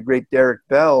mentioned the great Derek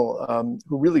Bell,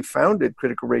 who really founded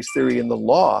critical race theory in the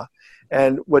law.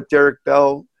 And what Derek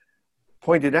Bell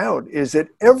pointed out is that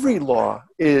every law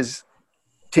is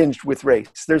tinged with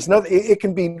race. There's nothing, it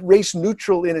can be race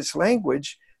neutral in its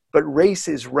language, but race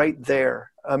is right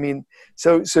there. I mean,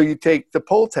 so you take the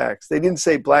poll tax. They didn't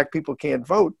say black people can't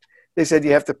vote. They said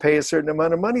you have to pay a certain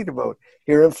amount of money to vote.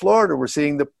 Here in Florida, we're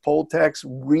seeing the poll tax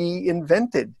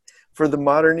reinvented for the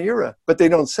modern era. But they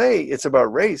don't say it's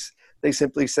about race. They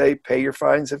simply say pay your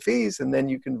fines and fees and then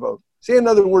you can vote. Say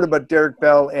another word about Derek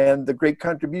Bell and the great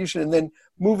contribution, and then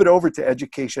move it over to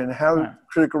education and how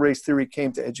critical race theory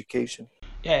came to education.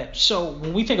 Yeah, so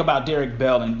when we think about Derek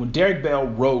Bell, and when Derek Bell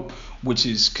wrote, which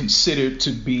is considered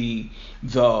to be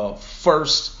the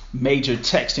first major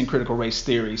text in critical race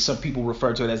theory, some people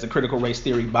refer to it as the Critical Race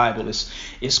Theory Bible. It's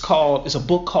a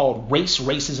book called Race,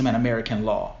 Racism, and American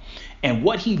Law. And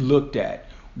what he looked at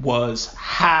was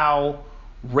how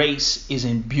race is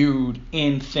imbued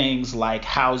in things like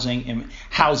housing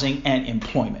and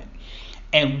employment.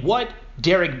 And what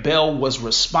Derek Bell was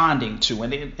responding to,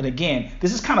 and again,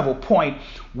 this is kind of a point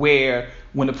where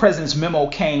when the president's memo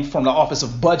came from the Office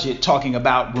of Budget talking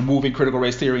about removing critical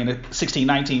race theory in the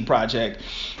 1619 Project,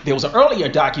 there was an earlier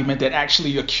document that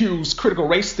actually accused critical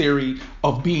race theory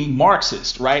of being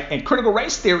Marxist, right? And critical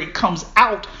race theory comes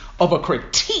out of a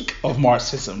critique of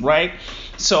Marxism, right?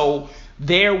 So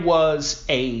there was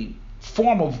a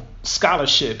form of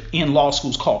scholarship in law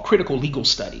schools called critical legal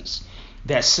studies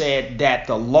that said that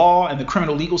the law and the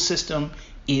criminal legal system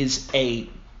is a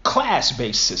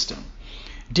class-based system.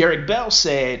 Derek Bell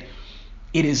said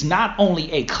it is not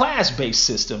only a class-based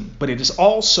system, but it is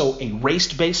also a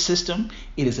race-based system.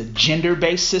 It is a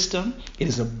gender-based system. It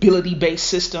is an ability-based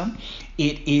system.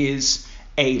 It is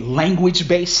a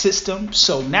language-based system.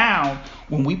 So now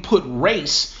when we put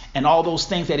race and all those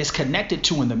things that it's connected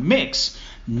to in the mix,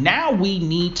 now we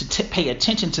need to pay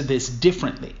attention to this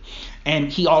differently.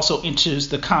 And he also enters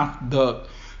the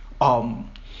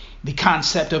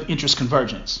concept of interest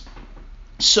convergence.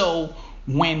 So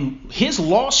when his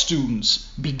law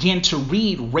students begin to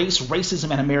read Race, Racism,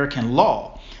 and American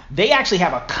Law, they actually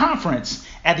have a conference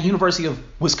at the University of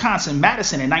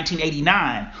Wisconsin-Madison in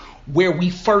 1989 where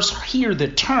we first hear the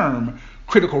term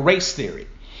critical race theory.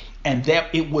 And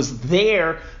that it was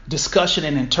their discussion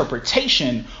and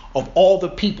interpretation of all the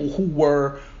people who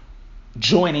were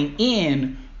joining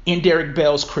in Derek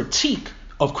Bell's critique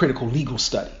of critical legal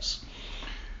studies.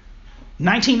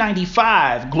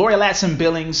 1995, Gloria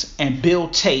Ladson-Billings and Bill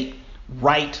Tate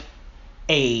write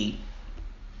a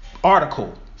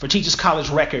article for Teachers College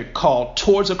Record called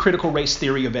Towards a Critical Race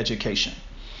Theory of Education.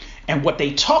 And what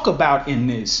they talk about in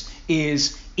this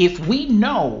is if we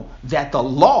know that the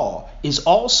law is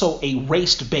also a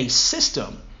race-based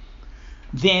system,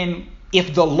 then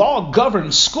if the law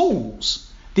governs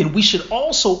schools, then we should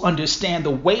also understand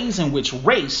the ways in which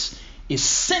race is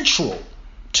central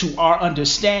to our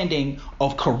understanding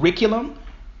of curriculum,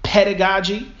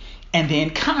 pedagogy, and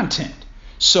then content.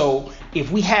 So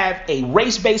if we have a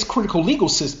race-based criminal legal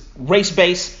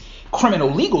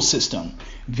system,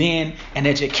 then an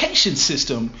education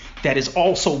system that is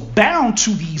also bound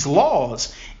to these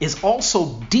laws is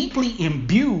also deeply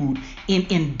imbued in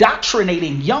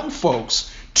indoctrinating young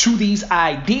folks to these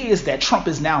ideas that Trump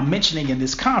is now mentioning in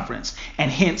this conference, and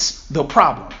hence the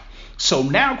problem. So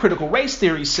now critical race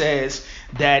theory says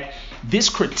that this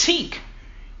critique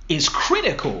is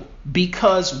critical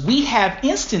because we have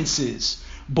instances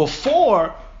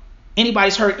before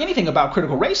anybody's heard anything about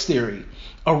critical race theory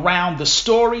around the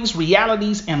stories,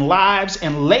 realities, and lives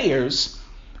and layers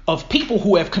of people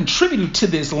who have contributed to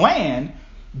this land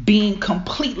being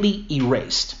completely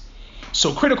erased.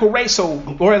 So critical race, so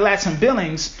Gloria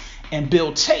Ladson-Billings and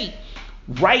Bill Tate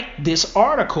write this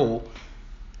article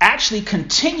actually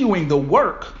continuing the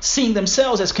work, seeing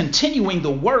themselves as continuing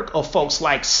the work of folks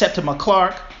like Septima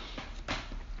Clark,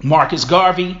 Marcus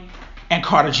Garvey, and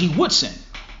Carter G. Woodson,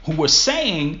 who were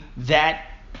saying that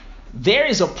there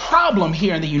is a problem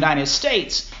here in the United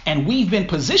States, and we've been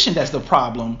positioned as the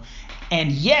problem,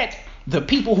 and yet the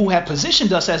people who have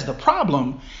positioned us as the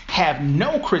problem have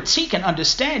no critique and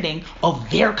understanding of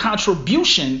their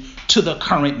contribution to the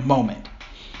current moment.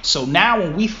 So now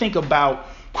when we think about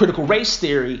critical race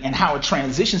theory and how it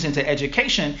transitions into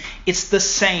education, it's the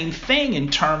same thing in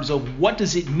terms of what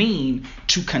does it mean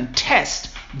to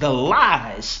contest the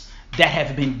lies that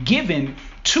have been given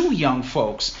to young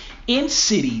folks in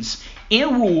cities,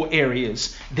 in rural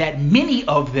areas, that many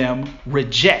of them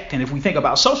reject. And if we think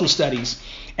about social studies,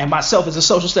 and myself as a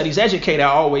social studies educator, I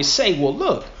always say, well,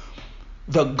 look,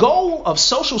 the goal of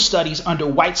social studies under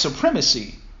white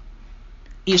supremacy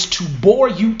is to bore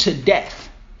you to death.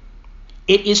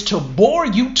 It is to bore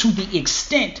you to the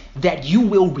extent that you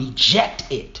will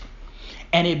reject it.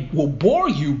 And it will bore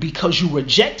you because you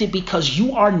reject it because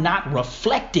you are not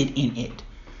reflected in it.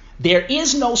 There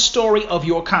is no story of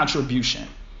your contribution.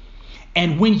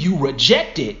 And when you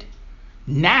reject it,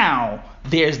 now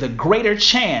there's the greater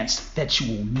chance that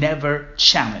you will never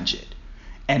challenge it.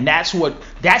 And that's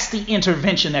the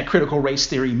intervention that critical race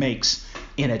theory makes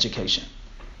in education.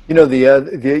 You know,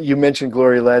 you mentioned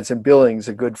Gloria Ladson Billings,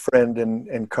 a good friend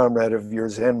and comrade of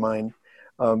yours and mine.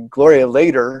 Gloria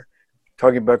later,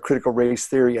 talking about critical race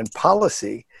theory and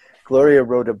policy, Gloria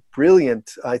wrote a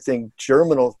brilliant, I think,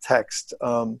 germinal text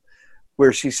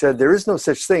where she said there is no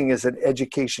such thing as an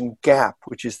education gap,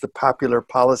 which is the popular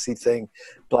policy thing.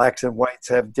 Blacks and whites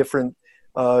have different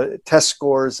test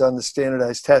scores on the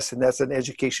standardized tests, and that's an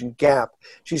education gap.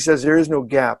 She says there is no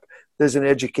gap. There's an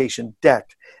education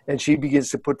debt. And she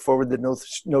begins to put forward the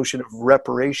notion of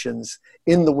reparations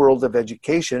in the world of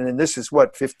education. And this is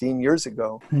 15 years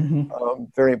ago. Mm-hmm.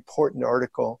 Very important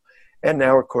article. And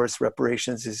now, of course,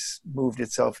 reparations has moved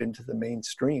itself into the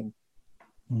mainstream.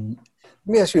 Mm-hmm.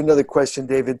 Let me ask you another question,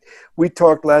 David. We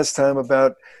talked last time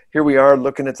about, here we are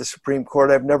looking at the Supreme Court.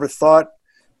 I've never thought,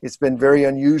 it's been very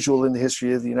unusual in the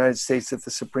history of the United States that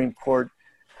the Supreme Court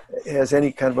has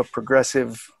any kind of a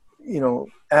progressive,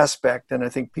 aspect. And I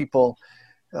think people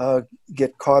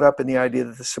get caught up in the idea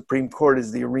that the Supreme Court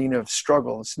is the arena of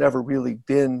struggle. It's never really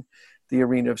been the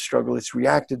arena of struggle. It's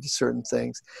reacted to certain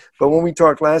things. But when we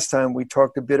talked last time, we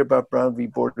talked a bit about Brown v.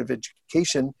 Board of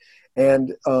Education.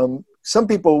 And some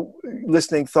people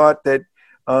listening thought that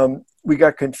we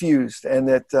got confused and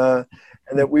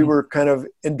that we were kind of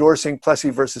endorsing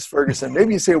Plessy versus Ferguson.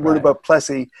 Maybe you say a word about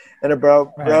Plessy and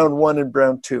about Brown 1 and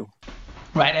Brown 2.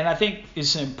 Right, and I think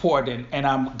it's important, and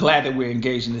I'm glad that we're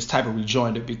engaged in this type of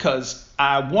rejoinder because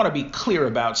I want to be clear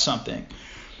about something.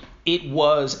 It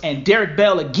was, and Derek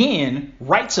Bell again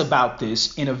writes about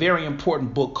this in a very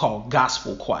important book called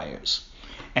Gospel Choirs.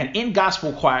 And in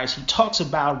Gospel Choirs, he talks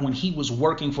about when he was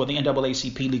working for the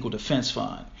NAACP Legal Defense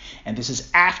Fund. And this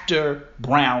is after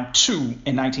Brown 2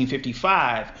 in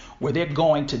 1955, where they're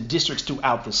going to districts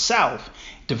throughout the South,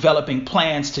 developing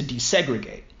plans to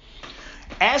desegregate.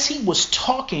 As he was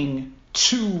talking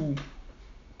to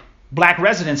black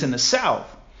residents in the South,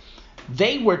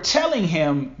 they were telling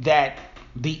him that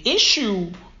the issue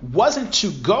wasn't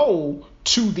to go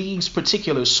to these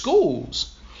particular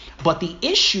schools, but the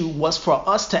issue was for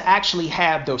us to actually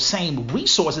have those same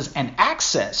resources and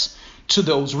access to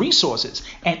those resources.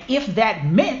 And if that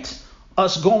meant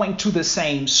us going to the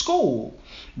same school,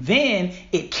 then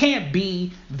it can't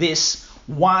be this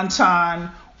wanton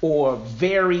or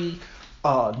very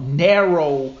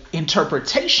narrow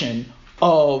interpretation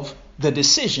of the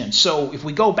decision. So if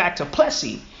we go back to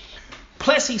Plessy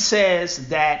says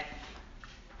that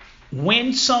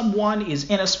when someone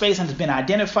is in a space and has been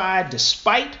identified,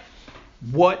 despite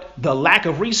what the lack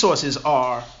of resources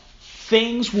are,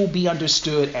 things will be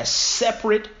understood as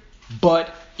separate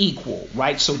but equal,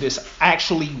 right? So there's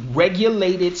actually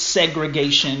regulated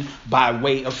segregation by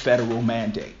way of federal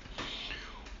mandate.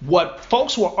 What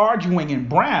folks were arguing in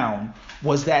Brown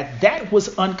was that that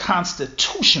was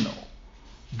unconstitutional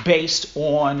based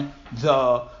on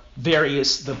the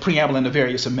preamble and the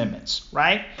various amendments,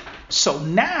 right? So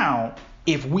now,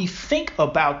 if we think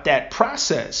about that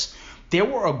process, there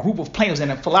were a group of plaintiffs,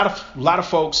 and for a lot of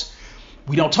folks,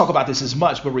 we don't talk about this as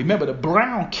much, but remember the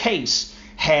Brown case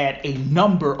had a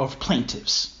number of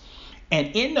plaintiffs.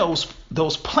 And in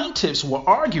those plaintiffs were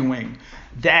arguing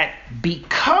that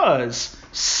because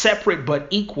separate but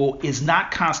equal is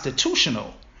not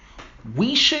constitutional,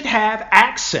 we should have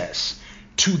access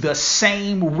to the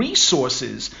same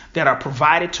resources that are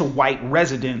provided to white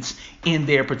residents in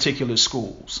their particular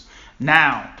schools.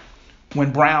 Now,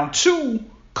 when Brown 2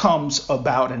 comes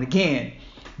about, and again,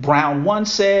 Brown 1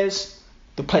 says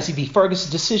the Plessy v.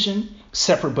 Ferguson decision,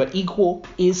 separate but equal,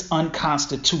 is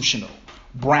unconstitutional.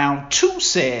 Brown 2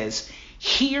 says,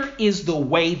 here is the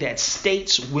way that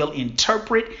states will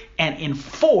interpret and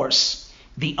enforce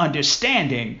the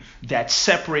understanding that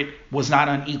separate was not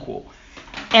unequal.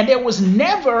 And there was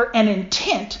never an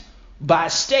intent by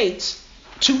states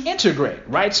to integrate,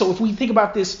 right? So if we think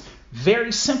about this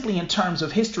very simply in terms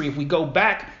of history, if we go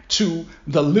back to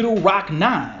the Little Rock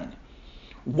Nine,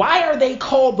 why are they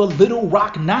called the Little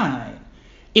Rock Nine?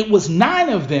 It was 9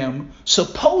 of them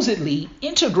supposedly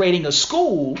integrating a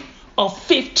school of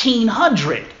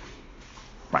 1,500.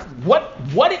 Right?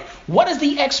 What is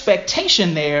the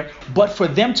expectation there but for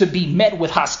them to be met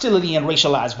with hostility and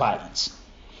racialized violence?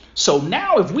 So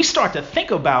now if we start to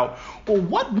think about, well,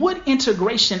 what would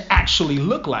integration actually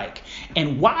look like?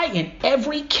 And why in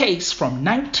every case from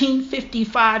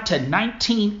 1955 to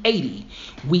 1980,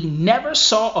 we never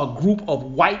saw a group of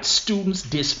white students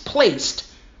displaced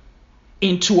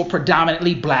into a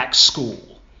predominantly black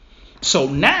school. So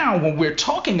now what we're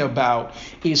talking about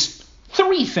is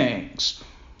 3 things.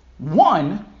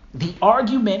 1, the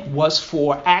argument was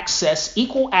for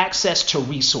equal access to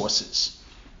resources.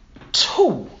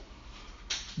 2,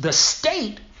 the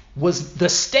state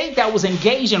that was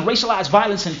engaged in racialized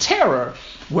violence and terror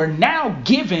were now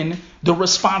given the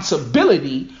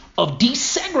responsibility of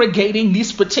desegregating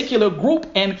this particular group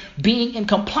and being in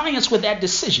compliance with that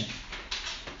decision.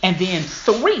 And then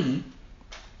 3,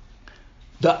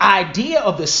 the idea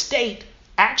of the state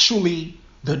actually,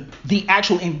 the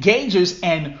actual engagers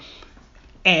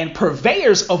and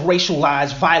purveyors of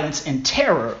racialized violence and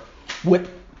terror, with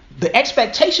the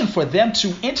expectation for them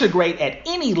to integrate at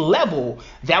any level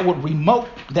that would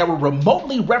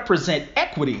remotely represent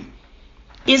equity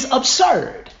is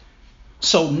absurd.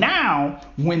 So now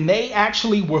when they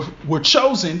actually were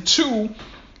chosen to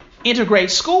integrate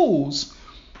schools,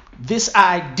 this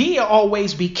idea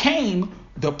always became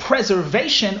the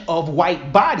preservation of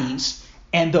white bodies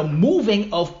and the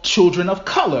moving of children of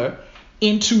color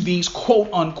into these quote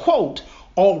unquote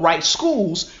all right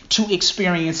schools to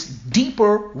experience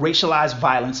deeper racialized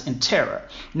violence and terror.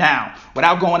 Now,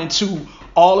 without going into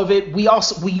all of it, we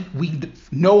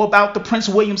know about the Prince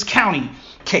Williams County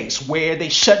case where they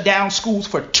shut down schools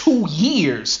for 2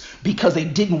 years because they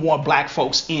didn't want black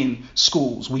folks in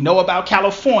schools. We know about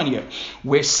California,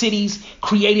 where cities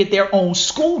created their own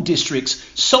school districts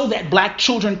so that black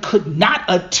children could not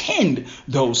attend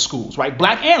those schools, right?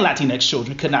 Black and Latinx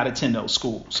children could not attend those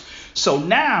schools. So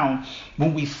now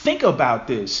when we think about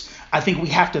this, I think we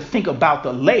have to think about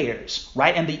the layers,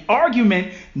 right? And the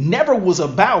argument never was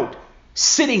about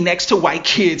sitting next to white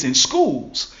kids in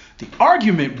schools. The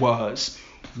argument was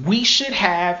we should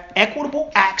have equitable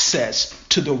access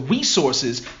to the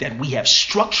resources that we have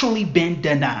structurally been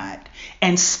denied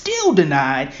and still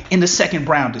denied in the second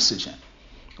Brown decision,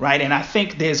 right? And I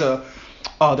think there's the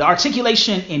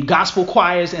articulation in gospel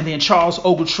choirs, and then Charles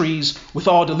Ogletree's With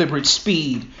All Deliberate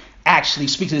Speed actually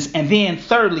speaks to this. And then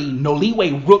thirdly,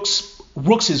 Noliwe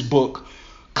Rooks's book,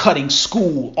 Cutting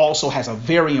School, also has a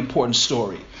very important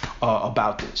story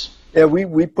about this. Yeah,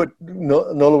 we put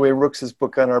Noliwe Rooks's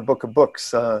book on our book of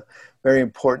books, very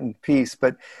important piece.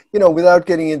 But, without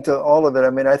getting into all of it, I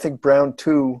mean, I think Brown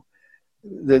 2,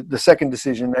 the second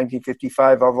decision,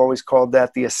 1955, I've always called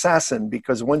that the assassin,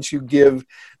 because once you give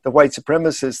the white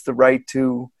supremacists the right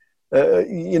to,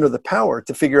 the power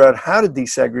to figure out how to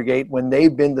desegregate when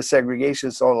they've been the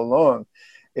segregationists all along,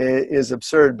 is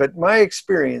absurd. But my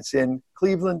experience in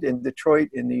Cleveland, in Detroit,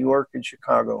 in New York, and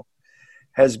Chicago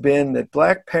has been that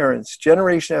black parents,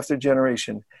 generation after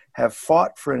generation, have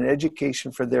fought for an education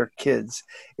for their kids.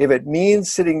 If it means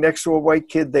sitting next to a white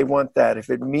kid, they want that. If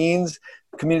it means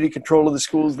community control of the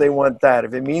schools, they want that.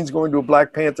 If it means going to a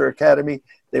Black Panther Academy,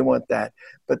 they want that.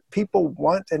 But people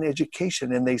want an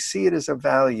education, and they see it as a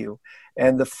value.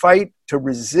 And the fight to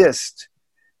resist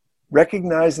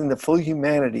recognizing the full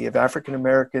humanity of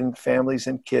African-American families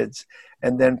and kids,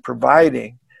 and then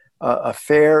providing a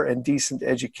fair and decent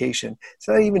education. It's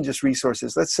not even just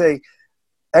resources. Let's say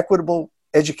equitable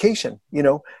education,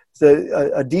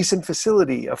 a decent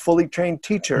facility, a fully trained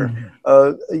teacher,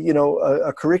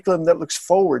 a curriculum that looks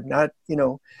forward, not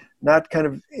kind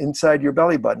of inside your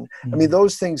belly button. I mean,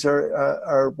 those things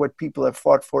are what people have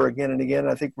fought for again and again.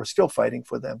 I think we're still fighting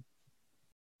for them.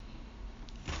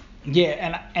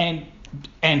 Yeah,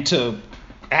 and to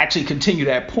actually continue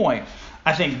that point,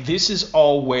 I think this is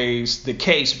always the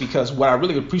case, because what I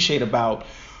really appreciate about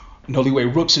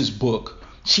Noliwe Rooks's book,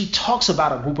 she talks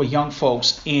about a group of young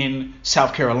folks in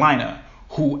South Carolina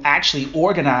who actually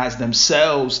organized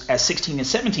themselves as 16 and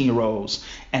 17-year-olds,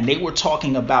 and they were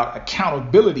talking about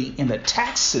accountability in the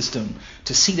tax system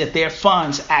to see that their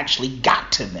funds actually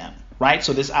got to them. Right?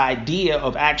 So this idea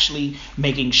of actually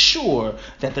making sure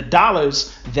that the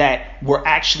dollars that were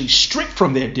actually stripped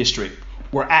from their district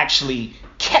were actually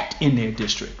kept in their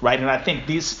district, right? And I think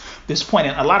this point,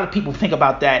 and a lot of people think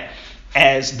about that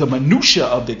as the minutia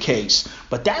of the case,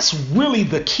 but that's really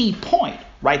the key point,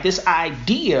 right? This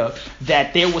idea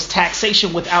that there was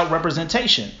taxation without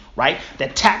representation, right?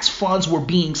 That tax funds were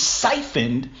being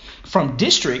siphoned from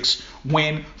districts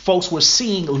when folks were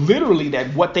seeing literally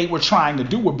that what they were trying to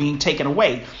do were being taken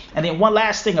away. And then one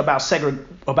last thing about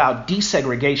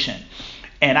desegregation.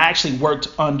 And I actually worked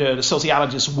under the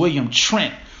sociologist William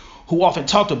Trent, who often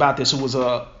talked about this, who was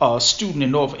a student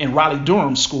in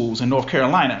Raleigh-Durham schools in North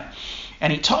Carolina.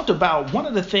 And he talked about one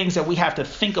of the things that we have to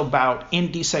think about in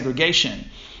desegregation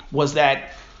was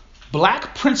that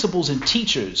black principals and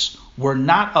teachers were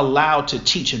not allowed to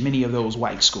teach in many of those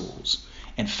white schools.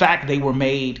 In fact,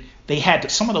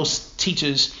 some of those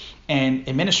teachers and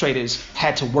administrators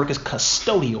had to work as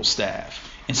custodial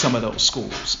staff in some of those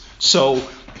schools. So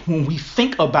when we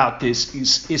think about this,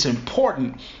 it's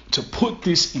important to put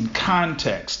this in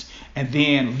context and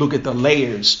then look at the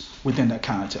layers within that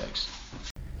context.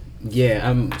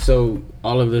 Yeah, so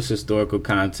all of this historical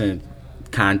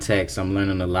context, I'm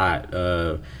learning a lot,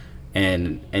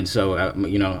 and so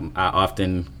I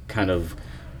often kind of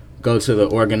go to the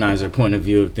organizer point of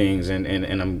view of things, and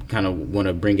I'm kind of want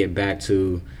to bring it back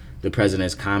to the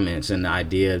president's comments and the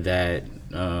idea that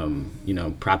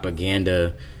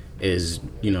propaganda is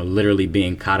literally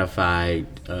being codified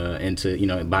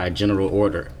into by a general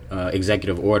order,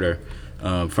 executive order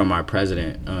from our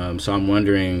president. So I'm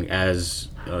wondering, as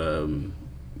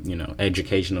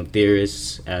educational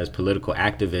theorists, as political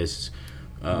activists,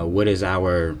 what is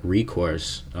our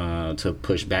recourse to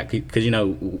push back? Because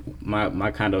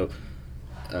my kind of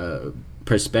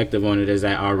perspective on it is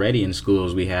that already in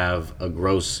schools we have a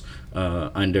gross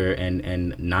under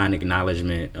and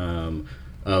non-acknowledgement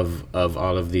of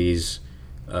all of these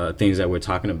things that we're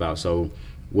talking about. So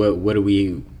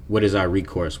what is our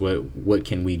recourse? What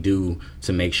can we do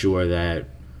to make sure that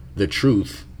the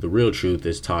real truth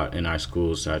is taught in our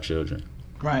schools to our children?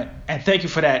 Right. And thank you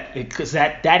for that, because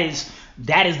that is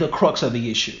the crux of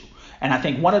the issue. And I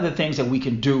think one of the things that we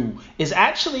can do is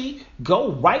actually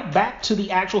go right back to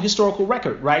the actual historical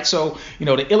record, right? So,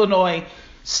 the Illinois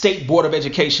State Board of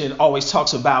Education always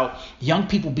talks about young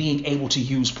people being able to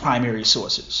use primary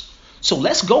sources. So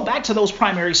let's go back to those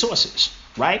primary sources,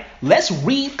 right? Let's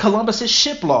read Columbus's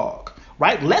ship log,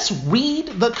 right? Let's read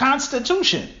the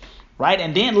Constitution, right?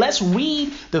 And then let's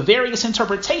read the various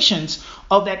interpretations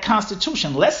of that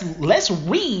Constitution. Let's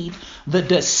read the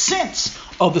dissents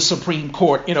of the Supreme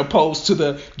Court in opposed to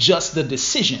the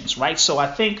decisions, right? So I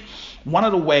think one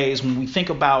of the ways when we think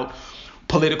about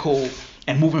political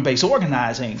and movement-based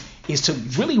organizing is to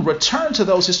really return to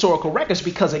those historical records,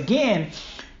 because again,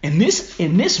 in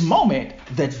this moment,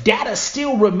 the data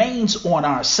still remains on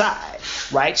our side,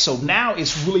 right? So now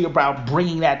it's really about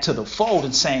bringing that to the fold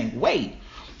and saying, wait,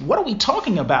 what are we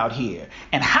talking about here?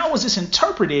 And how is this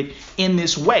interpreted in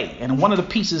this way? And one of the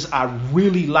pieces I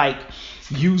really like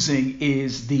using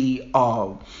is the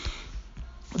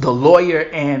lawyer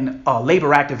and labor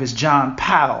activist John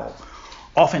Powell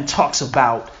often talks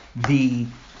about the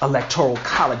Electoral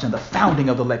College and the founding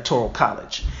of the Electoral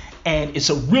College. And it's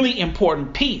a really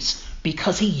important piece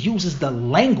because he uses the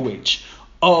language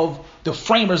of the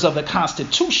framers of the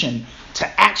Constitution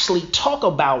to actually talk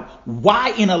about why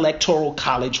an electoral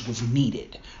college was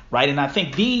needed, right? And I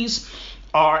think these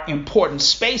are important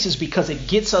spaces because it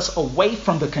gets us away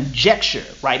from the conjecture,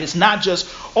 right? It's not just,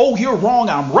 oh, you're wrong,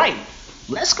 I'm right.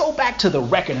 Let's go back to the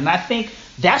record. And I think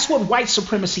that's what white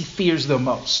supremacy fears the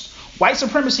most. White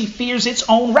supremacy fears its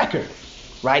own record,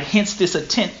 right? Hence this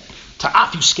attempt to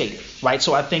obfuscate it, right?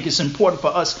 So I think it's important for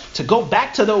us to go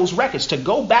back to those records, to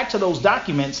go back to those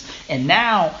documents, and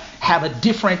now have a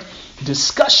different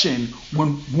discussion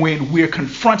when we're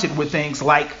confronted with things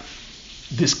like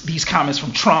these comments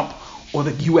from Trump or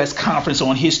the U.S. Conference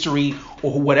on History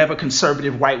or whatever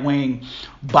conservative right-wing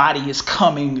body is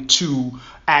coming to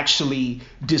actually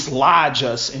dislodge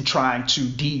us and trying to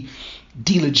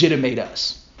delegitimate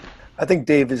us. I think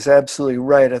Dave is absolutely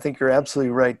right. I think you're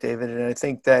absolutely right, David. And I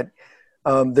think that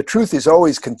the truth is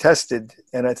always contested.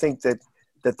 And I think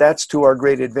that's to our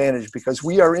great advantage because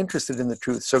we are interested in the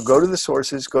truth. So go to the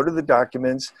sources, go to the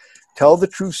documents, tell the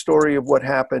true story of what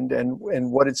happened and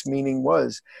what its meaning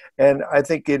was. And I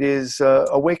think it is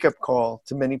a wake-up call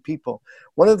to many people.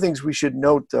 One of the things we should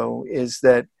note, though, is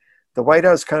that the White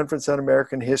House Conference on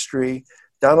American History,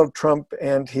 Donald Trump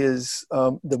and his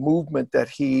the movement that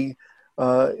he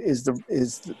is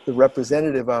the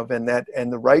representative of, and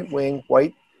the right-wing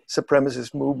white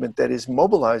supremacist movement that is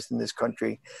mobilized in this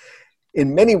country,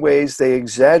 in many ways they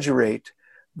exaggerate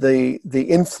the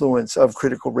influence of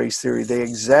critical race theory. They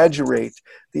exaggerate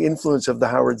the influence of the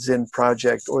Howard Zinn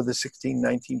Project or the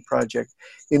 1619 Project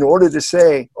in order to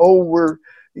say, oh, we're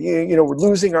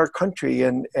losing our country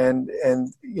and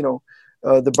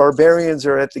the barbarians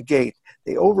are at the gate.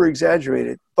 They over-exaggerate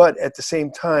it, but at the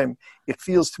same time, it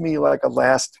feels to me like a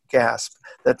last gasp.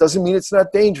 That doesn't mean it's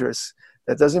not dangerous.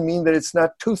 That doesn't mean that it's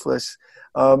not toothless,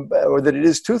 or that it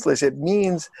is toothless. It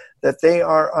means that they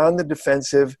are on the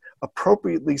defensive,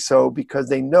 appropriately so, because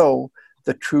they know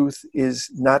the truth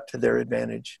is not to their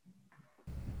advantage.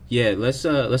 Yeah, let's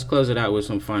close it out with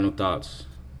some final thoughts.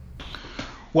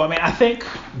 Well, I mean, I think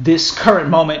this current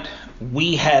moment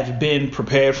we have been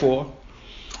prepared for.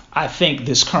 I think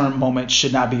this current moment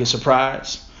should not be a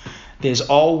surprise. There's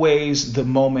always the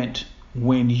moment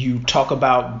when you talk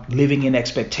about living in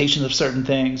expectations of certain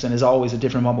things, and there's always a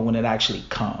different moment when it actually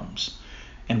comes.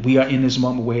 And we are in this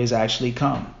moment where it's actually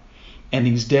come. And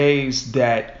these days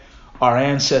that our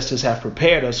ancestors have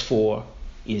prepared us for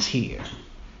is here.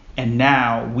 And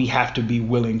now we have to be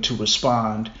willing to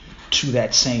respond to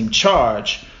that same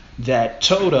charge that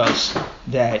told us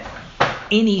that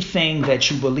anything that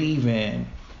you believe in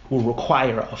will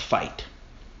require a fight.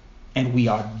 And we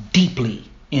are deeply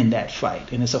in that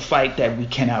fight. And it's a fight that we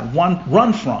cannot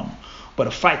run from, but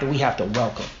a fight that we have to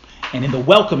welcome. And in the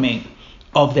welcoming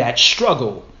of that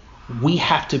struggle, we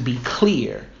have to be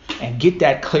clear and get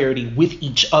that clarity with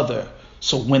each other.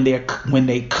 So when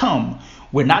they come,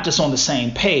 we're not just on the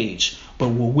same page, but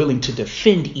we're willing to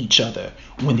defend each other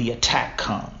when the attack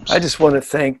comes. I just want to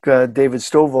thank David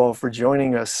Stovall for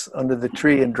joining us under the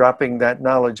tree and dropping that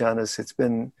knowledge on us. It's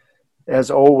been,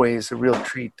 as always, a real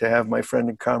treat to have my friend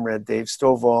and comrade Dave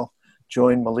Stovall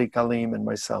join Malik Alim and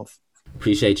myself.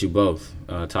 Appreciate you both.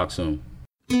 Talk soon.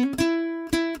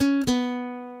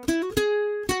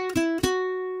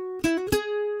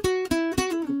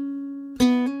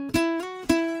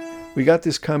 We got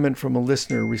this comment from a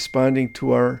listener responding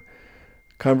to our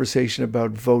conversation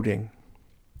about voting.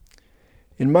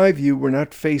 In my view, we're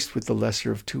not faced with the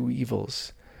lesser of two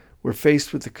evils. We're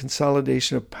faced with the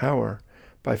consolidation of power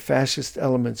by fascist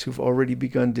elements who've already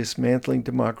begun dismantling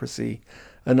democracy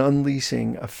and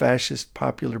unleashing a fascist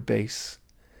popular base.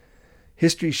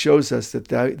 History shows us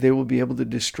that they will be able to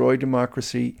destroy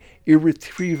democracy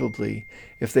irretrievably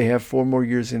if they have 4 more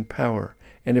years in power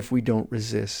and if we don't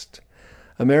resist.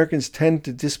 Americans tend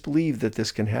to disbelieve that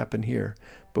this can happen here,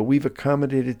 but we've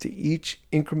accommodated to each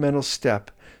incremental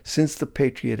step since the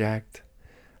Patriot Act.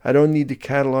 I don't need to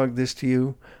catalog this to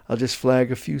you. I'll just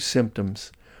flag a few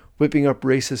symptoms. Whipping up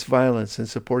racist violence and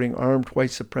supporting armed white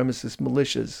supremacist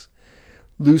militias.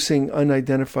 Loosing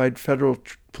unidentified federal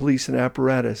police and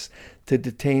apparatus to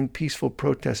detain peaceful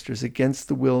protesters against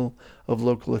the will of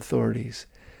local authorities.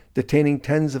 Detaining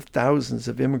tens of thousands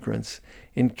of immigrants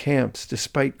in camps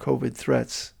despite COVID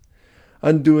threats,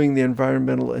 undoing the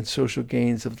environmental and social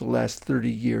gains of the last 30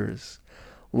 years,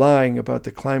 lying about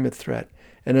the climate threat,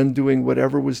 and undoing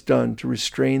whatever was done to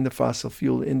restrain the fossil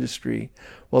fuel industry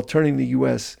while turning the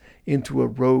U.S. into a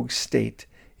rogue state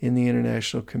in the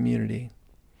international community.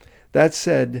 That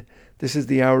said, this is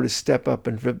the hour to step up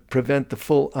and prevent the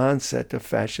full onset of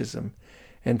fascism.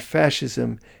 And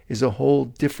fascism is a whole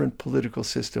different political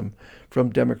system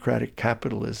from democratic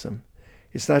capitalism.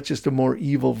 It's not just a more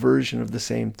evil version of the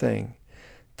same thing.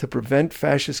 To prevent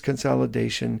fascist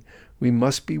consolidation, we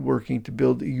must be working to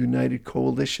build a united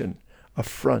coalition, a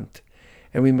front.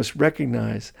 And we must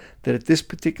recognize that at this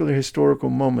particular historical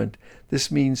moment,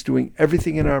 this means doing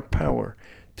everything in our power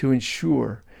to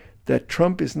ensure that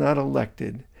Trump is not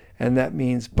elected, and that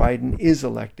means Biden is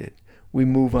elected. We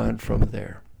move on from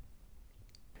there.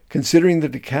 Considering the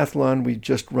decathlon we've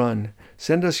just run,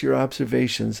 send us your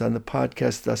observations on the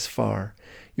podcast thus far,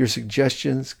 your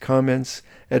suggestions, comments,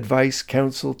 advice,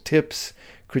 counsel, tips,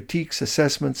 critiques,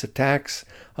 assessments, attacks,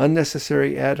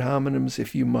 unnecessary ad hominems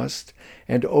if you must,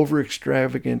 and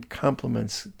over-extravagant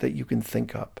compliments that you can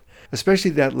think up.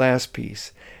 Especially that last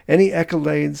piece. Any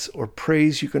accolades or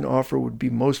praise you can offer would be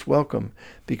most welcome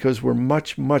because we're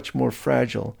much, much more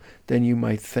fragile than you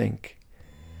might think.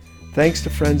 Thanks to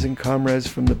friends and comrades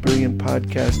from the brilliant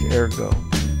podcast Ergo,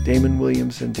 Damon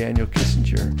Williams and Daniel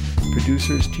Kissinger,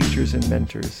 producers, teachers, and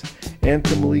mentors, and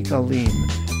to Malik Alim,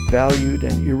 valued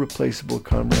and irreplaceable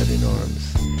comrade in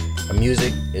arms. Our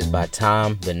music is by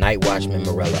Tom, the Night Watchman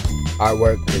Morella.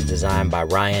 Artwork is designed by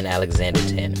Ryan Alexander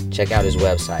Tanner. Check out his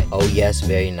website,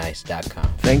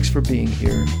 ohyesverynice.com. Thanks for being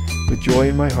here. With joy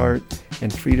in my heart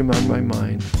and freedom on my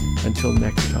mind. Until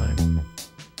next time.